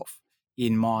drop-off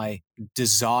in my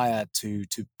desire to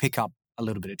pick up a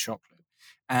little bit of chocolate.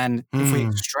 And if we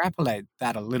extrapolate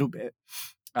that a little bit,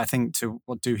 I think to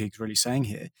what Duhigg's really saying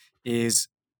here is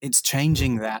it's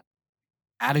changing that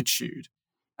attitude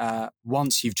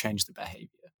once you've changed the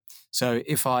behavior. So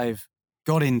if I've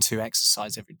got into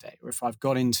exercise every day, or if I've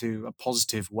got into a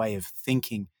positive way of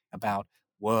thinking about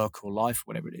work or life,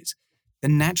 whatever it is,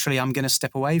 then naturally I'm going to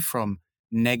step away from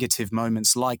negative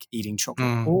moments like eating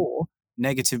chocolate or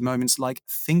negative moments like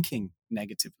thinking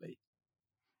negatively.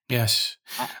 Yes.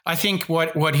 I think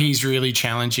what he's really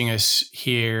challenging us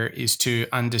here is to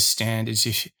understand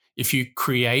is if you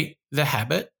create the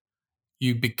habit,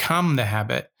 you become the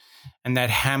habit, and that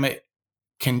habit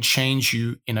can change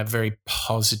you in a very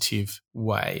positive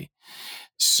way.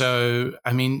 So,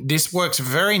 I mean, this works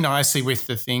very nicely with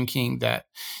the thinking that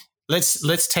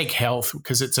let's take health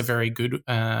because it's a very good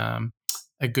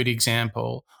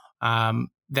example.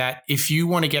 That if you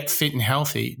want to get fit and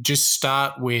healthy, just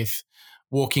start with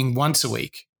walking once a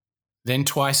week, then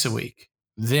twice a week,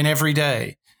 then every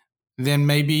day. Then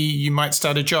maybe you might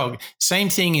start a jog. Same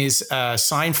thing is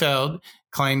Seinfeld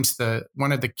claims that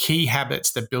one of the key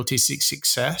habits that built his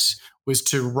success was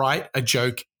to write a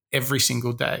joke every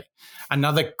single day.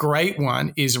 Another great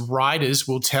one is writers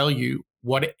will tell you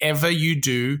whatever you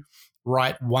do,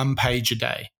 write 1 page a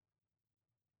day.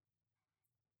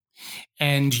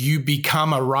 And you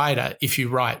become a writer if you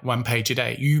write 1 page a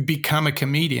day. You become a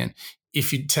comedian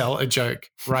if you tell a joke,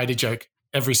 write a joke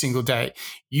every single day.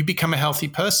 You become a healthy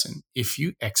person if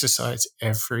you exercise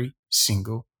every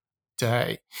single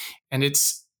day. And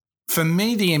it's, for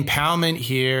me, the empowerment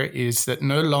here is that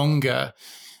no longer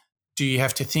do you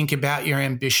have to think about your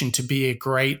ambition to be a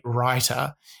great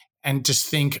writer and just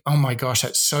think, oh my gosh,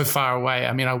 that's so far away.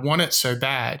 I mean, I want it so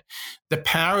bad. The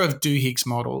power of Duhigg's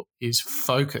model is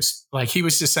focused. Like he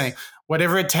was just saying,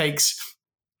 whatever it takes,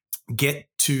 get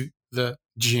to the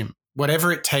gym.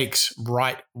 Whatever it takes,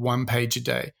 write 1 page a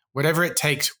day. Whatever it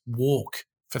takes, walk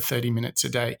for 30 minutes a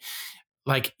day.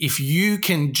 Like if you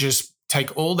can just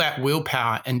take all that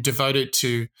willpower and devote it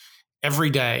to every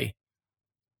day,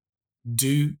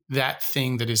 do that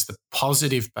thing that is the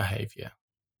positive behavior,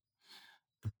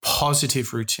 the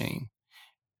positive routine,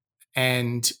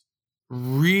 and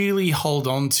really hold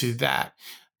on to that.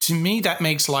 To me, that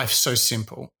makes life so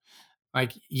simple.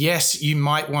 Like, yes, you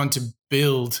might want to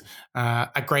build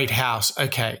a great house.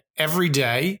 Okay, every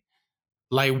day,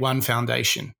 lay 1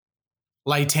 foundation,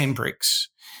 lay 10 bricks,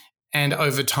 and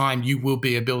over time, you will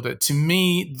be a builder. To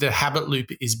me, the habit loop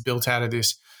is built out of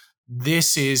this.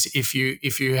 This is if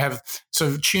you have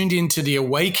sort of tuned into the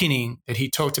awakening that he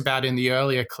talked about in the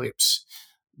earlier clips,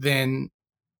 then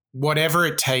whatever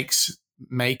it takes,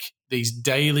 make these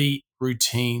daily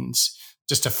routines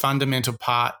just a fundamental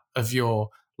part of your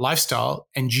lifestyle,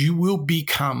 and you will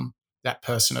become that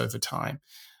person over time.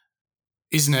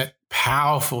 Isn't it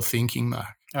powerful thinking,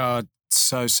 Mark? Oh,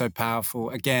 so powerful.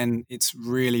 Again, it's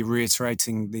really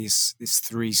reiterating this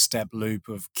 3-step loop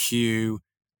of cue,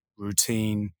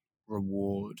 routine,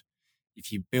 reward.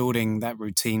 If you're building that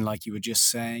routine, like you were just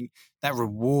saying, that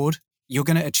reward, you're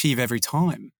going to achieve every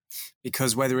time.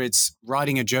 Because whether it's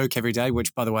writing a joke every day,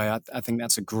 which, by the way, I think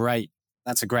that's a great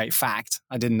fact.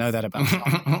 I didn't know that about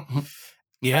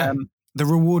Yeah. The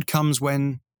reward comes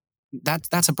when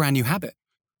that's a brand new habit,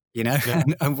 Yeah.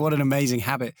 And what an amazing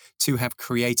habit to have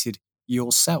created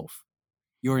yourself.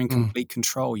 You're in complete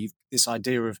control. You've this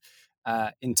idea of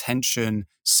intention,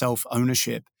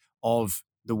 self-ownership of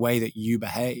the way that you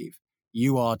behave.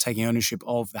 You are taking ownership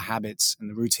of the habits and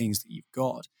the routines that you've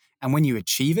got. And when you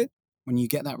achieve it, when you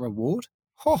get that reward,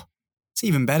 it's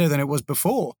even better than it was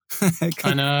before.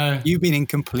 I know. You've been in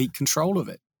complete control of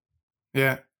it.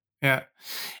 Yeah.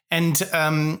 And,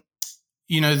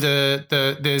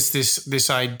 there's this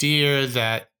idea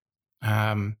that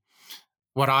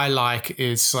what I like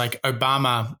is like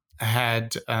Obama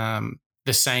had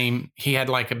he had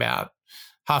like about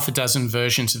half a dozen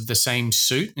versions of the same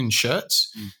suit and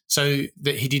shirts so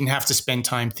that he didn't have to spend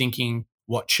time thinking,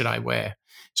 what should I wear?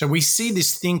 So we see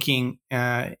this thinking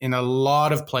in a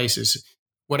lot of places.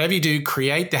 Whatever you do,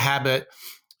 create the habit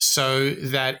so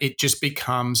that it just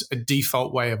becomes a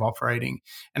default way of operating.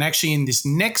 And actually in this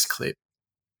next clip,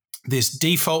 this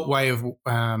default way of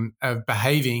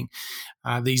behaving,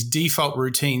 these default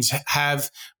routines have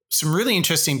some really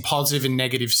interesting positive and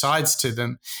negative sides to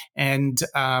them. And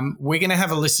we're going to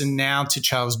have a listen now to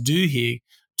Charles Duhigg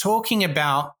talking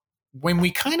about when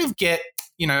we kind of get,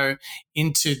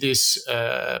 into this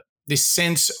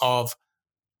sense of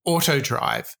auto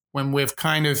drive, when we're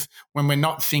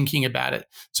not thinking about it.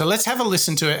 So let's have a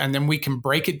listen to it, and then we can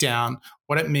break it down,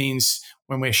 what it means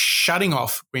when we're shutting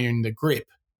off, when you're in the grip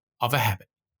of a habit.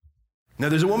 Now,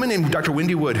 there's a woman named Dr.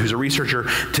 Wendy Wood, who's a researcher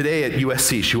today at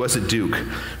USC, she was at Duke,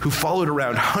 who followed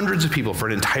around hundreds of people for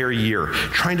an entire year,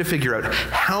 trying to figure out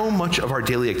how much of our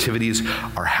daily activities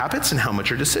are habits and how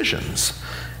much are decisions.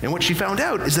 And what she found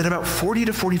out is that about 40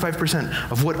 to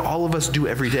 45% of what all of us do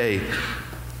every day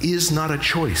is not a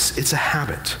choice, it's a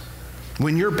habit.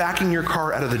 When you're backing your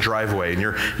car out of the driveway and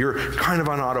you're kind of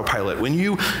on autopilot, when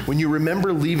you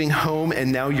remember leaving home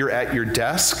and now you're at your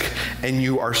desk and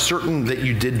you are certain that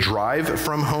you did drive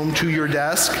from home to your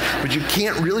desk, but you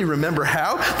can't really remember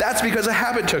how, that's because a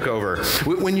habit took over.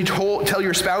 When you tell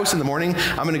your spouse in the morning,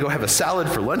 I'm going to go have a salad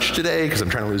for lunch today because I'm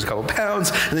trying to lose a couple pounds,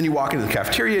 and then you walk into the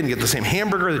cafeteria and get the same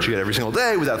hamburger that you get every single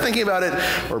day without thinking about it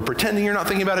or pretending you're not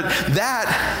thinking about it,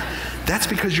 that's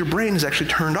because your brain is actually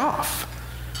turned off.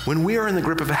 When we are in the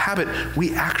grip of a habit,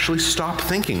 we actually stop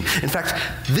thinking. In fact,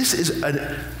 this is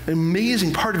an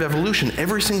amazing part of evolution.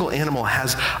 Every single animal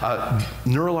has a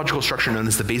neurological structure known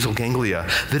as the basal ganglia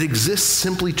that exists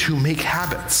simply to make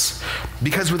habits.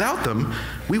 Because without them,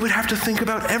 we would have to think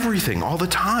about everything all the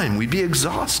time. We'd be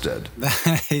exhausted.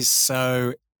 That is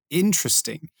so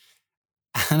interesting.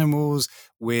 Animals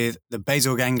with the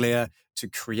basal ganglia to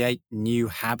create new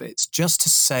habits just to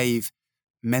save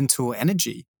mental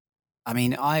energy. I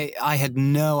mean, I had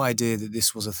no idea that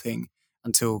this was a thing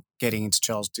until getting into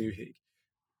Charles Duhigg.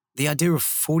 The idea of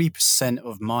 40%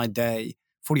 of my day,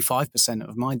 45%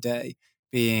 of my day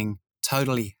being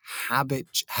totally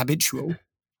habitual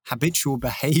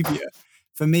behavior.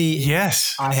 For me,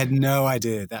 yes, I had no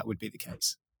idea that would be the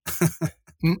case.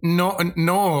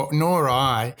 Nor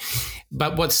I.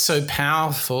 But what's so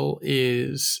powerful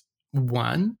is,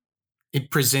 one,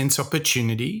 it presents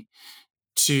opportunity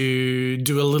to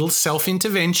do a little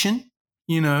self-intervention,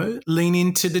 lean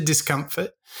into the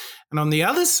discomfort. And on the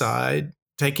other side,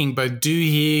 taking both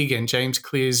Duhigg and James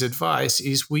Clear's advice,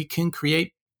 is we can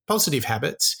create positive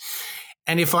habits.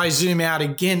 And if I zoom out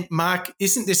again, Mark,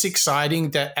 isn't this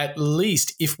exciting that at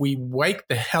least if we wake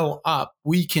the hell up,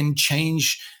 we can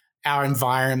change our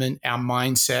environment, our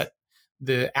mindset,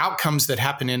 the outcomes that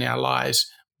happen in our lives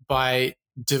by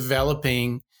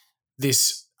developing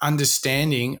this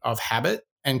understanding of habit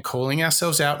and calling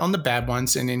ourselves out on the bad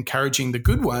ones and encouraging the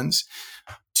good ones.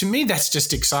 To me, that's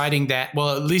just exciting that,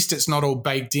 well, at least it's not all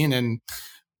baked in and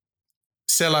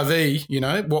c'est la vie,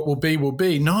 what will be, will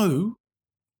be. No,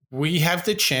 we have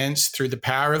the chance through the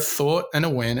power of thought and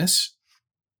awareness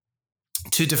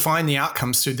to define the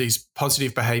outcomes through these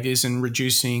positive behaviors and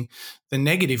reducing the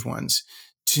negative ones.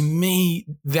 To me,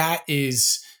 that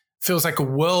feels like a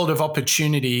world of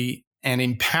opportunity and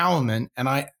empowerment.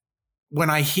 And when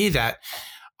I hear that,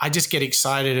 I just get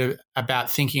excited about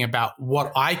thinking about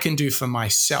what I can do for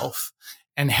myself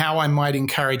and how I might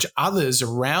encourage others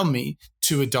around me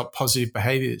to adopt positive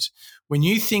behaviors. When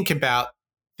you think about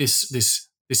this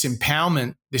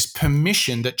empowerment, this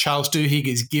permission that Charles Duhigg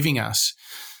is giving us,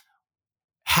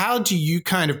 how do you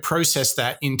kind of process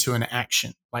that into an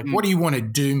action? Like, what do you want to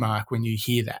do, Mark, when you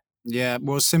hear that? Yeah,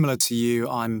 well, similar to you,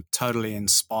 I'm totally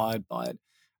inspired by it.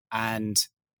 And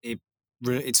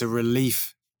it's a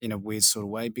relief in a weird sort of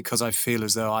way, because I feel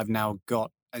as though I've now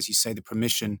got, as you say, the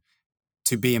permission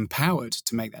to be empowered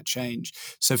to make that change.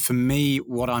 So for me,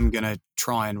 what I'm going to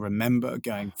try and remember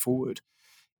going forward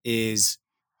is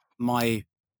my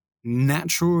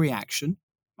natural reaction,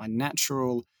 my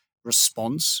natural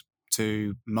response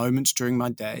to moments during my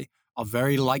day are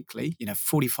very likely,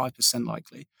 45%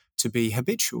 likely to be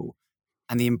habitual.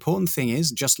 And the important thing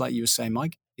is, just like you were saying,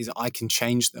 Mike, is I can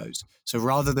change those. So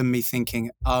rather than me thinking,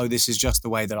 oh, this is just the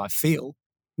way that I feel,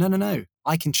 no,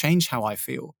 I can change how I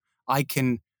feel. I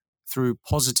can, through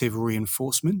positive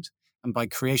reinforcement and by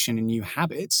creation of new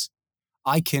habits,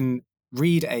 I can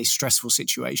read a stressful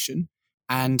situation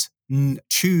and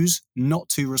choose not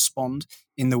to respond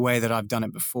in the way that I've done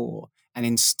it before, and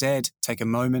instead take a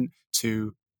moment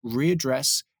to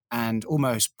readdress and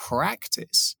almost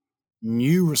practice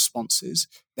new responses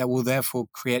that will therefore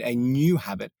create a new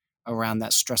habit around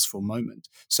that stressful moment.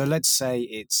 So let's say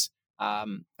it's a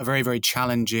very, very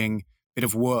challenging bit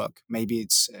of work. Maybe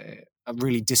it's a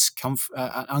really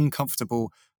an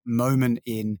uncomfortable moment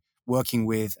in working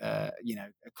with a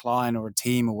client or a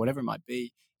team or whatever it might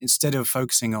be. Instead of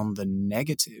focusing on the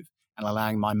negative and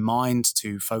allowing my mind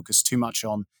to focus too much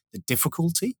on the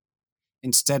difficulty,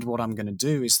 instead what I'm going to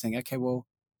do is think, okay, well,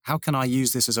 how can I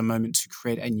use this as a moment to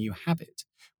create a new habit,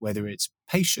 whether it's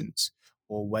patience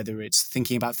or whether it's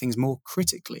thinking about things more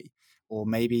critically, or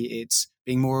maybe it's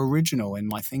being more original in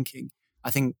my thinking. I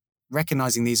think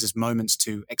recognizing these as moments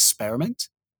to experiment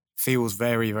feels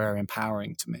very, very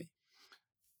empowering to me.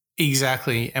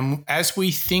 Exactly. And as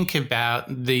we think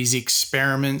about these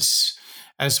experiments,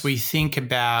 as we think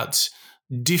about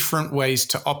different ways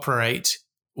to operate,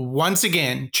 once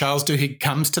again, Charles Duhigg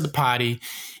comes to the party.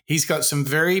 He's got some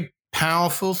very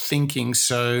powerful thinking.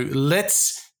 So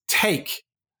let's take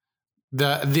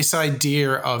this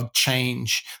idea of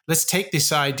change. Let's take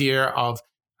this idea of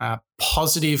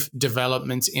positive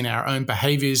developments in our own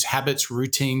behaviors, habits,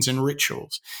 routines, and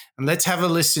rituals. And let's have a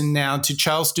listen now to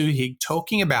Charles Duhigg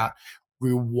talking about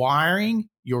rewiring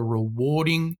your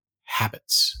rewarding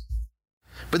habits.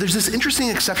 But there's this interesting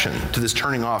exception to this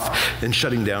turning off and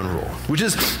shutting down rule, which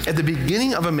is at the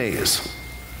beginning of a maze.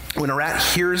 When a rat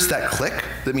hears that click,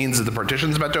 that means that the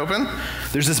partition's about to open,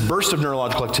 there's this burst of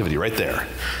neurological activity right there.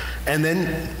 And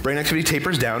then brain activity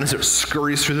tapers down as it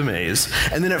scurries through the maze,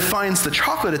 and then it finds the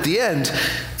chocolate at the end,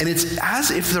 and it's as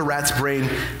if the rat's brain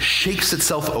shakes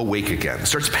itself awake again,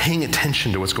 starts paying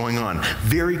attention to what's going on,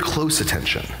 very close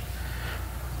attention.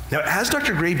 Now, as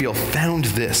Dr. Graybiel found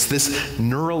this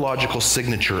neurological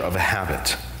signature of a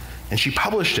habit, and she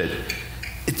published it,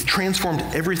 it transformed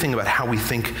everything about how we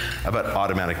think about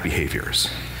automatic behaviors.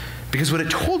 Because what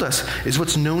it told us is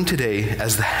what's known today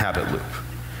as the habit loop.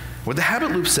 What the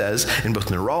habit loop says in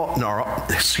both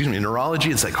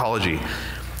neurology and psychology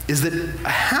is that a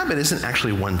habit isn't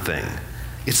actually one thing.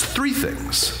 It's three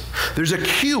things. There's a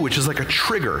cue, which is like a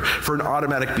trigger for an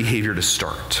automatic behavior to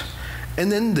start.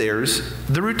 And then there's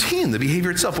the routine, the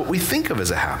behavior itself, what we think of as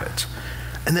a habit.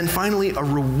 And then finally, a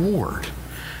reward.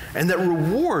 And that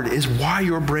reward is why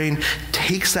your brain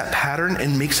takes that pattern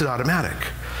and makes it automatic.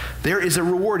 There is a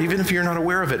reward, even if you're not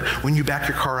aware of it, when you back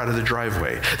your car out of the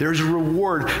driveway. There's a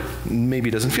reward, maybe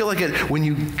it doesn't feel like it, when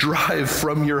you drive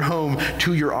from your home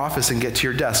to your office and get to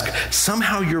your desk.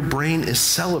 Somehow your brain is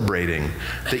celebrating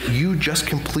that you just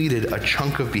completed a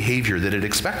chunk of behavior that it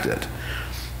expected.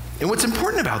 And what's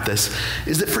important about this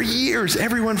is that for years,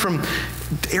 everyone from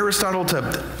Aristotle to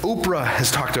Oprah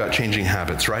has talked about changing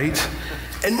habits, right?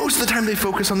 And most of the time they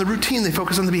focus on the routine, they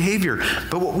focus on the behavior.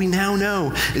 But what we now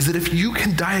know is that if you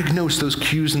can diagnose those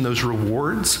cues and those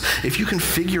rewards, if you can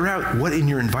figure out what in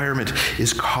your environment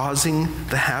is causing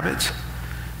the habit,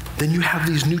 then you have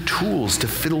these new tools to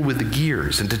fiddle with the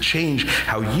gears and to change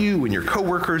how you and your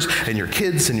coworkers and your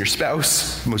kids and your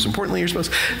spouse, most importantly your spouse,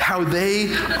 how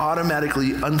they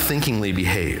automatically, unthinkingly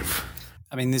behave.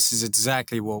 I mean, this is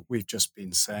exactly what we've just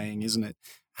been saying, isn't it?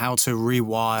 How to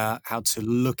rewire, how to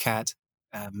look at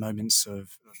moments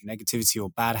of negativity or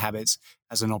bad habits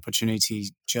as an opportunity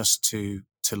just to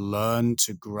learn,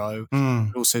 to grow,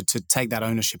 but also to take that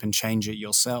ownership and change it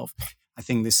yourself. I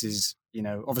think this is,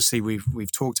 obviously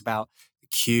we've talked about the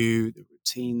cue, the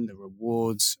routine, the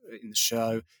rewards in the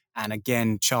show. And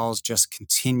again, Charles just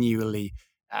continually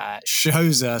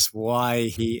shows us why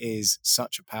he is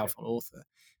such a powerful author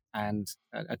and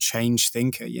a change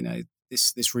thinker.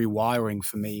 this rewiring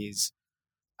for me is,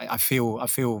 I feel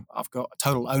I've got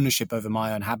total ownership over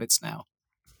my own habits now.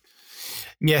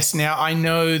 Yes. Now, I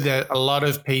know that a lot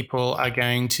of people are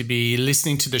going to be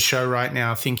listening to the show right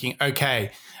now thinking,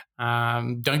 okay,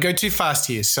 don't go too fast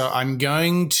here. So I'm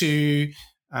going to,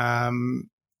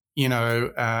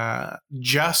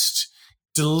 just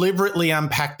deliberately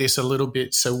unpack this a little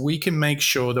bit so we can make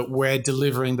sure that we're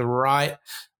delivering the right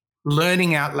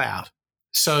learning out loud.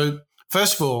 So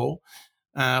first of all,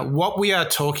 what we are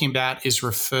talking about is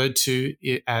referred to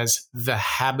as the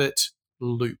habit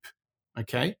loop.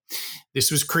 Okay.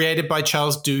 This was created by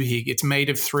Charles Duhigg. It's made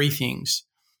of three things.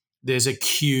 There's a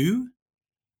cue,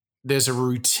 there's a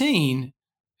routine,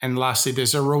 and lastly,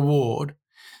 there's a reward.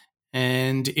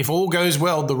 And if all goes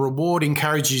well, the reward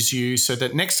encourages you so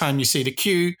that next time you see the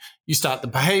cue, you start the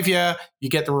behavior, you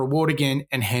get the reward again,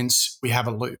 and hence we have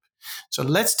a loop. So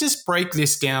let's just break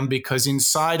this down, because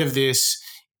inside of this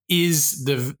is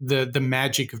the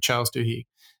magic of Charles Duhigg.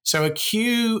 So a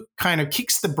cue kind of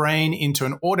kicks the brain into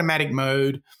an automatic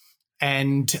mode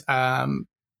and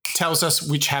tells us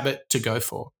which habit to go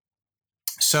for.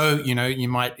 So, you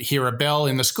might hear a bell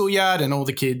in the schoolyard and all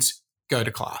the kids go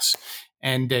to class.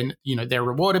 And then, they're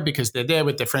rewarded because they're there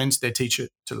with their friends, their teacher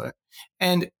to learn.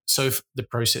 And so the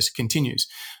process continues.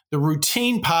 The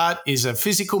routine part is a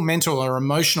physical, mental, or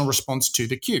emotional response to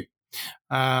the cue.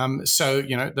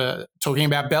 Talking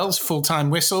about bells, full-time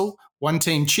whistle, one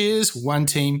team cheers, one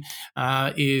team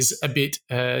is a bit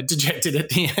dejected at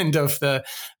the end of the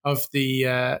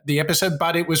episode,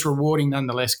 but it was rewarding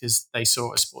nonetheless because they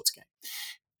saw a sports game.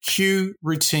 Cue,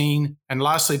 routine, and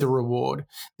lastly, the reward.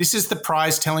 This is the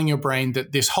prize telling your brain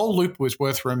that this whole loop was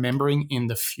worth remembering in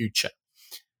the future.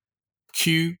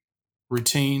 Cue,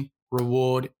 routine,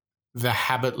 reward, the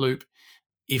habit loop.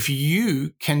 If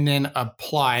you can then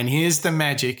apply, and here's the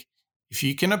magic, if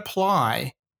you can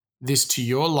apply this to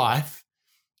your life,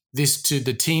 this to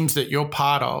the teams that you're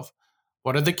part of,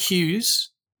 what are the cues?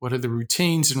 What are the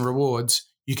routines and rewards?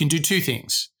 You can do two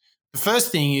things. The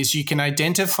first thing is you can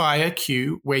identify a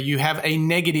cue where you have a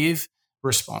negative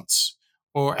response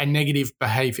or a negative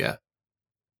behavior.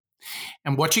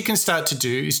 And what you can start to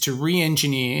do is to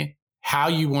re-engineer how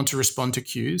you want to respond to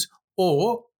cues,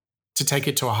 or to take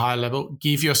it to a higher level,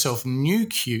 give yourself new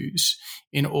cues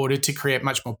in order to create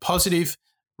much more positive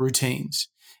routines.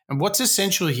 And what's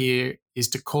essential here is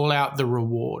to call out the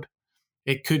reward.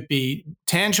 It could be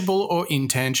tangible or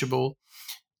intangible.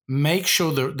 Make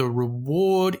sure that the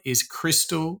reward is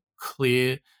crystal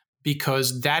clear,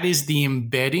 because that is the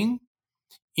embedding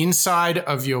inside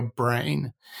of your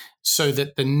brain, so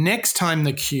that the next time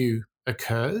the cue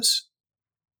occurs,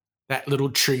 that little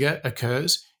trigger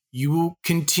occurs, you will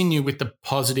continue with the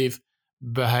positive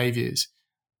behaviors.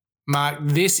 Mark,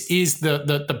 this is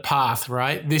the path,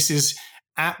 right? This is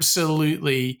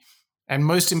absolutely, and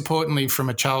most importantly, from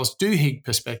a Charles Duhigg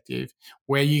perspective,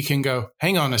 where you can go,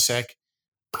 hang on a sec,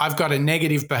 I've got a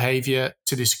negative behavior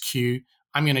to this cue.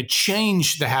 I'm going to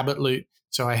change the habit loop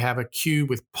so I have a cue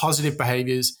with positive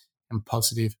behaviors and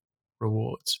positive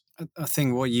rewards. I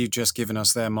think what you've just given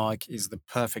us there, Mike, is the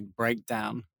perfect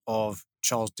breakdown of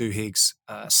Charles Duhigg's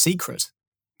secret.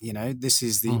 This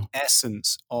is the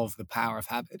essence of the power of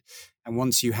habit. And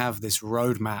once you have this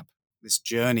roadmap, this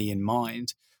journey in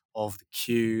mind of the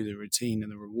cue, the routine,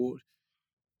 and the reward,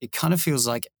 it kind of feels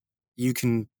like you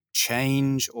can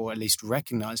change, or at least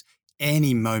recognize,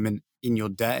 any moment in your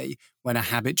day when a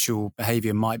habitual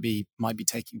behavior might be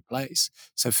taking place.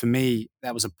 So for me,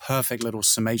 that was a perfect little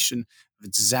summation of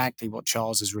exactly what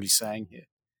Charles is really saying here.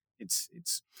 It's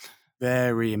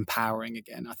very empowering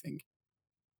again, I think.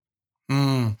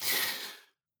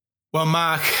 Well,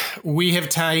 Mark, we have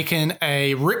taken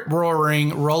a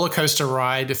rip-roaring roller coaster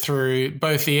ride through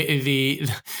both the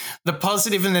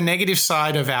positive and the negative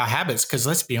side of our habits, because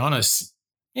let's be honest,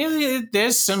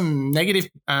 there's some negative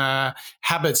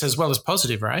habits as well as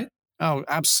positive, right? Oh,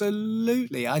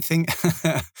 absolutely. I think,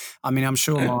 I'm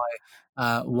sure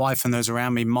my wife and those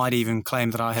around me might even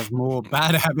claim that I have more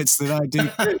bad habits than I do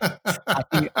good. I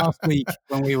think last week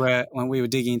when we were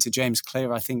digging into James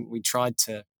Clear, I think we tried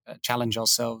to challenge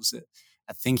ourselves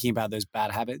at thinking about those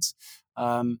bad habits.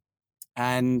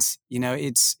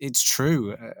 It's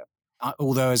true.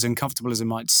 Although as uncomfortable as it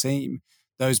might seem,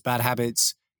 those bad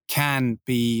habits can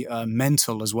be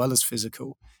mental as well as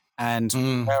physical. And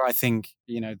where I think,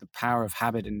 the power of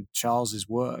habit in Charles's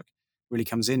work really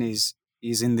comes in is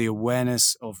in the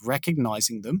awareness of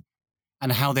recognizing them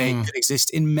and how they could exist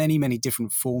in many, many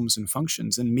different forms and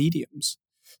functions and mediums.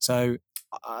 So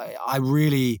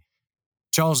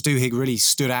Charles Duhigg really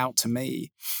stood out to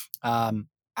me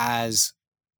as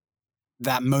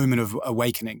that moment of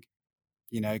awakening.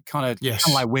 kind of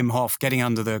Yes. like Wim Hof getting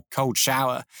under the cold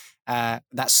shower,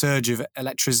 that surge of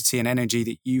electricity and energy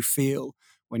that you feel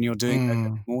when you're doing it in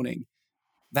the morning.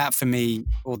 That for me,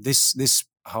 or this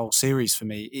whole series for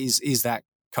me, is that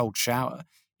cold shower.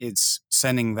 It's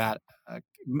sending that,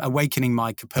 awakening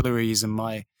my capillaries and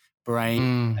my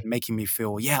brain and making me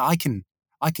feel, I can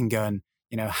go and,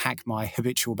 hack my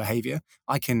habitual behavior.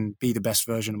 I can be the best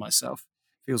version of myself.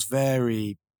 Feels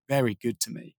very, very good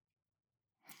to me.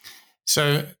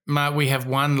 So, Mark, we have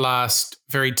one last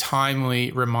very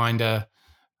timely reminder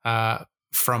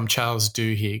from Charles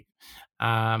Duhigg.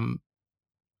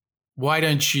 Why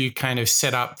don't you kind of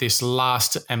set up this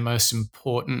last and most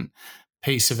important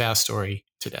piece of our story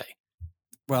today?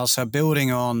 Well, so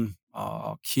building on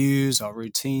our cues, our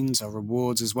routines, our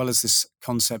rewards, as well as this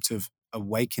concept of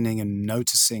awakening and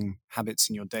noticing habits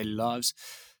in your daily lives.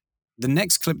 The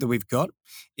next clip that we've got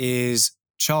is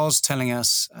Charles telling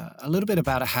us a little bit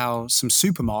about how some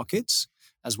supermarkets,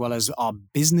 as well as our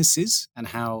businesses, and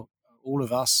how all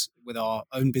of us with our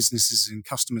own businesses and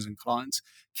customers and clients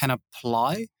can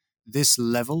apply this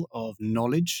level of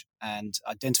knowledge and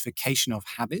identification of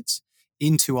habits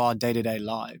into our day-to-day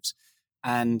lives.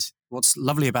 And what's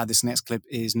lovely about this next clip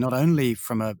is not only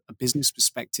from a business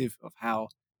perspective of how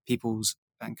people's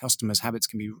and customers' habits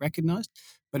can be recognized,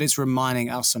 but it's reminding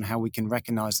us on how we can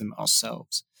recognize them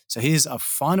ourselves. So here's a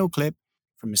final clip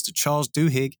from Mr. Charles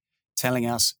Duhigg telling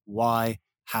us why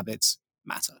habits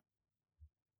matter.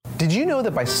 Did you know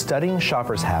that by studying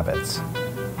shoppers' habits,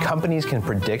 companies can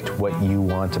predict what you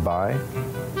want to buy?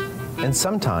 And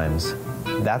sometimes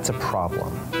that's a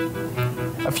problem.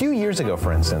 A few years ago,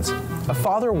 for instance, a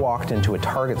father walked into a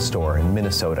Target store in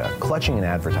Minnesota, clutching an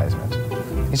advertisement.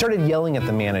 He started yelling at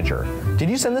the manager. "Did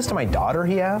you send this to my daughter?"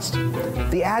 he asked.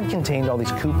 The ad contained all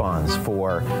these coupons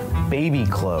for baby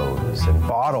clothes and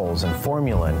bottles and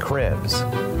formula and cribs.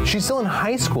 "She's still in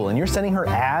high school and you're sending her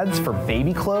ads for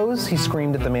baby clothes?" he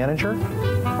screamed at the manager.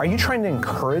 "Are you trying to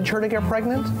encourage her to get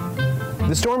pregnant?"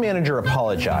 The store manager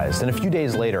apologized and a few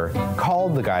days later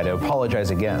called the guy to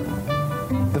apologize again.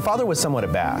 The father was somewhat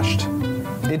abashed.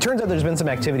 "It turns out there's been some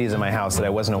activities in my house that I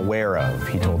wasn't aware of,"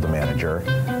 he told the manager.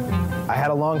 "I had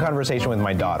a long conversation with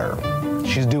my daughter.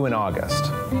 She's due in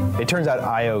August. It turns out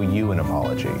I owe you an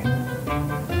apology."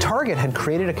 Target had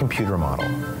created a computer model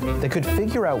that could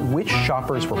figure out which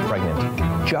shoppers were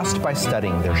pregnant just by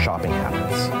studying their shopping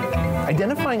habits.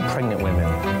 Identifying pregnant women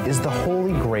is the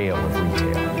holy grail of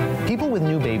retail. People with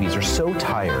new babies are so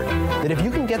tired that if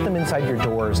you can get them inside your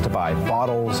doors to buy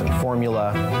bottles and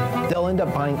formula, they'll end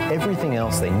up buying everything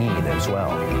else they need as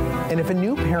well. And if a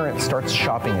new parent starts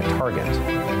shopping at Target,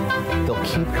 they'll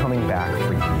keep coming back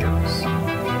for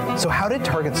years. So how did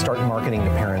Target start marketing to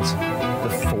parents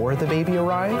before the baby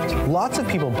arrived? Lots of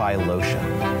people buy lotion,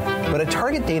 but a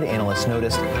Target data analyst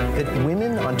noticed that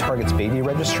women on Target's baby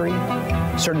registry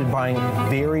started buying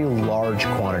very large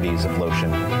quantities of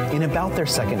lotion in about their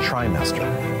second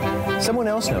trimester. Someone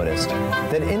else noticed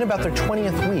that in about their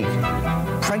 20th week,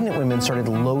 pregnant women started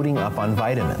loading up on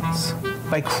vitamins.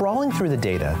 By crawling through the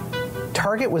data,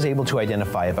 Target was able to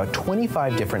identify about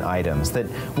 25 different items that,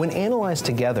 when analyzed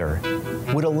together,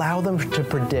 would allow them to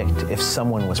predict if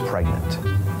someone was pregnant.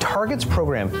 Target's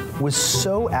program was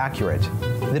so accurate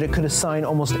that it could assign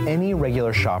almost any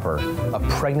regular shopper a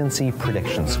pregnancy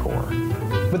prediction score.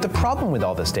 But the problem with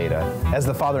all this data, as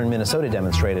the father in Minnesota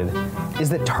demonstrated, is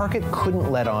that Target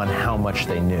couldn't let on how much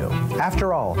they knew.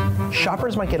 After all,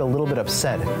 shoppers might get a little bit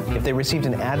upset if they received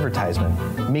an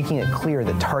advertisement making it clear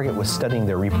that Target was studying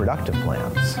their reproductive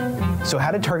plans. So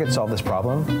how did Target solve this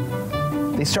problem?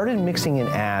 They started mixing in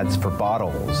ads for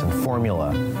bottles and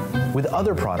formula with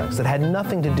other products that had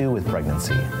nothing to do with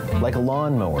pregnancy, like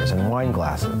lawnmowers and wine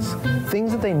glasses,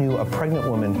 things that they knew a pregnant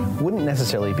woman wouldn't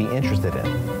necessarily be interested in.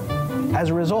 As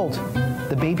a result,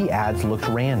 the baby ads looked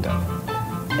random,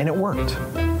 and it worked.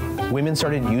 Women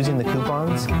started using the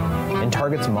coupons, and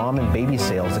Target's mom and baby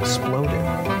sales exploded.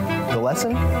 The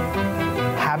lesson?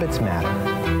 Habits matter.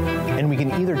 And we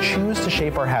can either choose to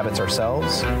shape our habits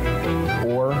ourselves,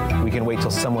 or we can wait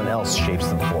till someone else shapes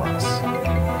them for us.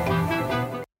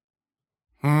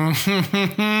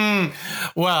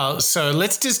 Well, so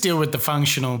let's just deal with the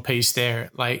functional piece there.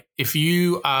 Like if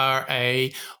you are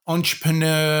a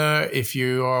entrepreneur, if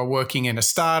you are working in a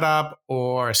startup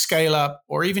or a scale up,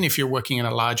 or even if you're working in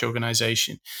a large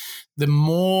organization, the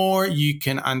more you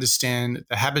can understand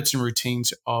the habits and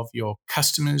routines of your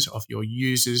customers, of your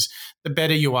users, the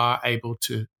better you are able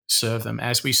to serve them,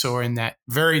 as we saw in that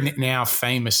very now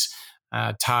famous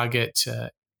Target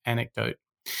anecdote.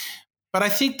 But I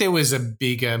think there was a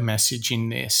bigger message in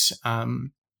this.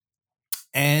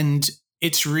 And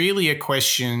it's really a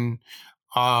question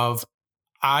of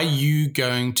are you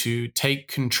going to take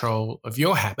control of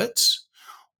your habits,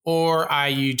 or are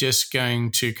you just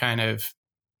going to kind of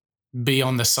be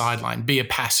on the sideline, be a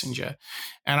passenger?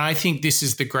 And I think this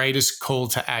is the greatest call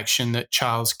to action that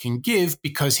Charles can give,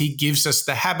 because he gives us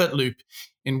the habit loop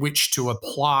in which to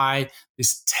apply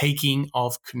this taking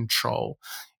of control.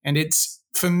 And it's,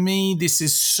 for me, this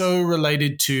is so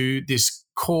related to this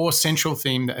core central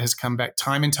theme that has come back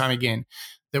time and time again,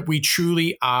 that we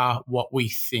truly are what we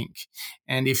think.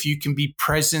 And if you can be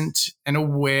present and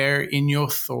aware in your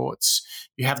thoughts,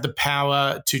 you have the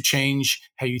power to change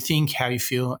how you think, how you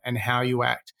feel, and how you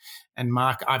act. And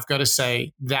Mark, I've got to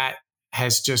say that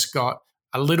has just got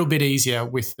a little bit easier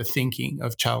with the thinking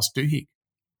of Charles Duhigg.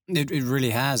 It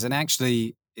really has. And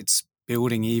actually, it's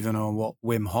building even on what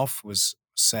Wim Hof was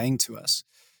saying to us,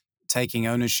 taking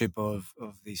ownership of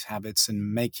these habits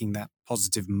and making that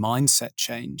positive mindset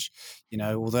change. You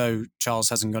know, although Charles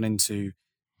hasn't gone into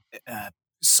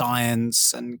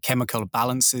science and chemical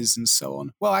balances and so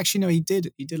on. Well, actually, no, he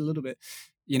did. He did a little bit.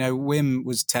 You know, Wim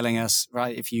was telling us,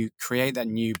 right, if you create that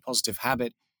new positive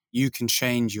habit, you can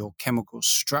change your chemical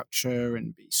structure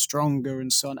and be stronger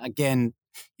and so on. Again,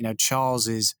 you know, Charles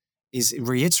is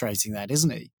reiterating that,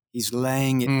 isn't he? He's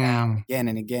laying it down again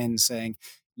and again, saying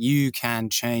you can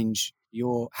change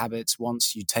your habits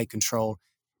once you take control,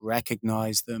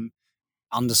 recognize them,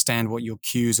 understand what your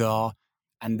cues are,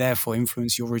 and therefore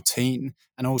influence your routine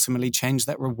and ultimately change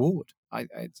that reward.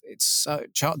 It's so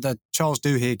the Charles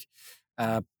Duhigg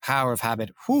power of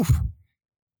habit. Whew,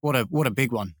 what a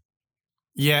big one.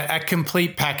 Yeah, a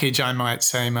complete package, I might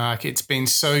say, Mark. It's been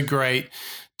so great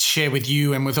to share with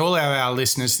you and with all our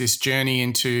listeners this journey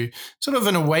into sort of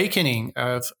an awakening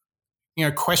of, you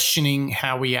know, questioning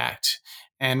how we act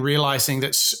and realizing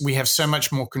that we have so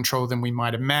much more control than we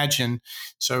might imagine.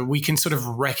 So we can sort of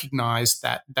recognize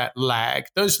that lag,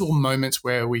 those little moments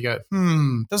where we go,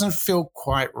 doesn't feel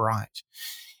quite right.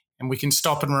 And we can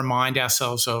stop and remind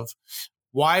ourselves of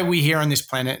why we're here on this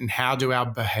planet and how do our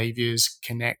behaviors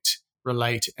connect,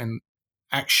 relate, and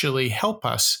actually help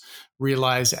us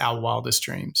realize our wildest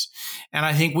dreams. And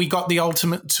I think we got the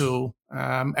ultimate tool,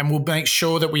 and we'll make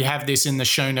sure that we have this in the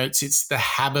show notes. It's the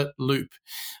habit loop,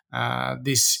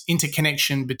 this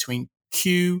interconnection between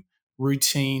cue,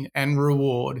 routine, and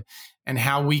reward, and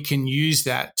how we can use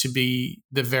that to be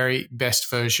the very best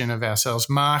version of ourselves.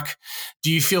 Mark,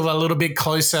 do you feel a little bit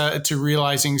closer to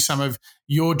realizing some of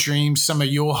your dreams, some of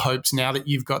your hopes now that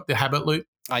you've got the habit loop?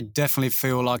 I definitely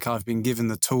feel like I've been given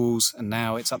the tools, and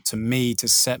now it's up to me to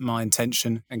set my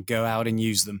intention and go out and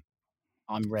use them.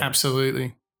 I'm ready.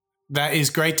 Absolutely. That is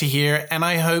great to hear. And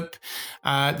I hope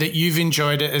that you've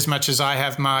enjoyed it as much as I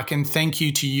have, Mark. And thank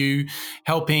you to you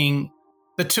helping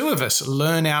the two of us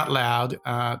learn out loud,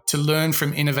 to learn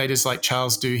from innovators like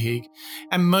Charles Duhigg.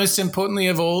 And most importantly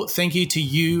of all, thank you to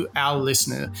you, our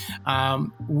listener.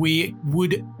 We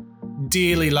would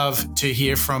dearly love to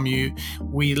hear from you.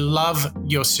 We love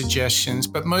your suggestions,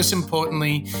 but most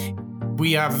importantly,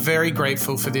 we are very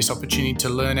grateful for this opportunity to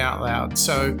learn out loud.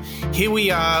 So here we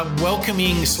are,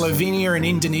 welcoming Slovenia and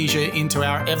Indonesia into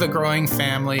our ever-growing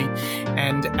family.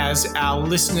 And as our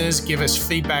listeners give us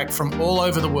feedback from all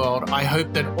over the world, I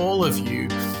hope that all of you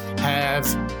have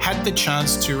had the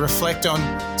chance to reflect on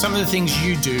some of the things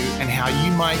you do and how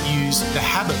you might use the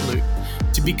habit loop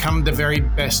to become the very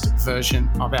best version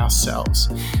of ourselves.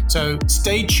 So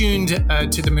stay tuned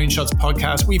to the Moonshots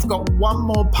podcast. We've got one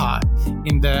more part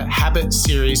in the habit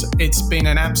series. It's been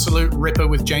an absolute ripper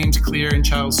with James Clear and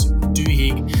Charles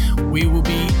Duhigg. We will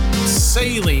be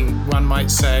sailing, one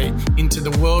might say, into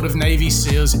the world of Navy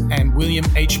SEALs and William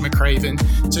H. McRaven.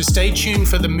 So stay tuned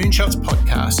for the Moonshots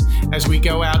podcast as we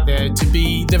go out there to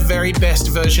be the very best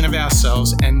version of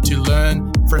ourselves and to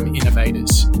learn from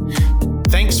innovators.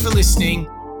 Thanks for listening.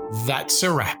 That's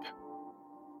a wrap.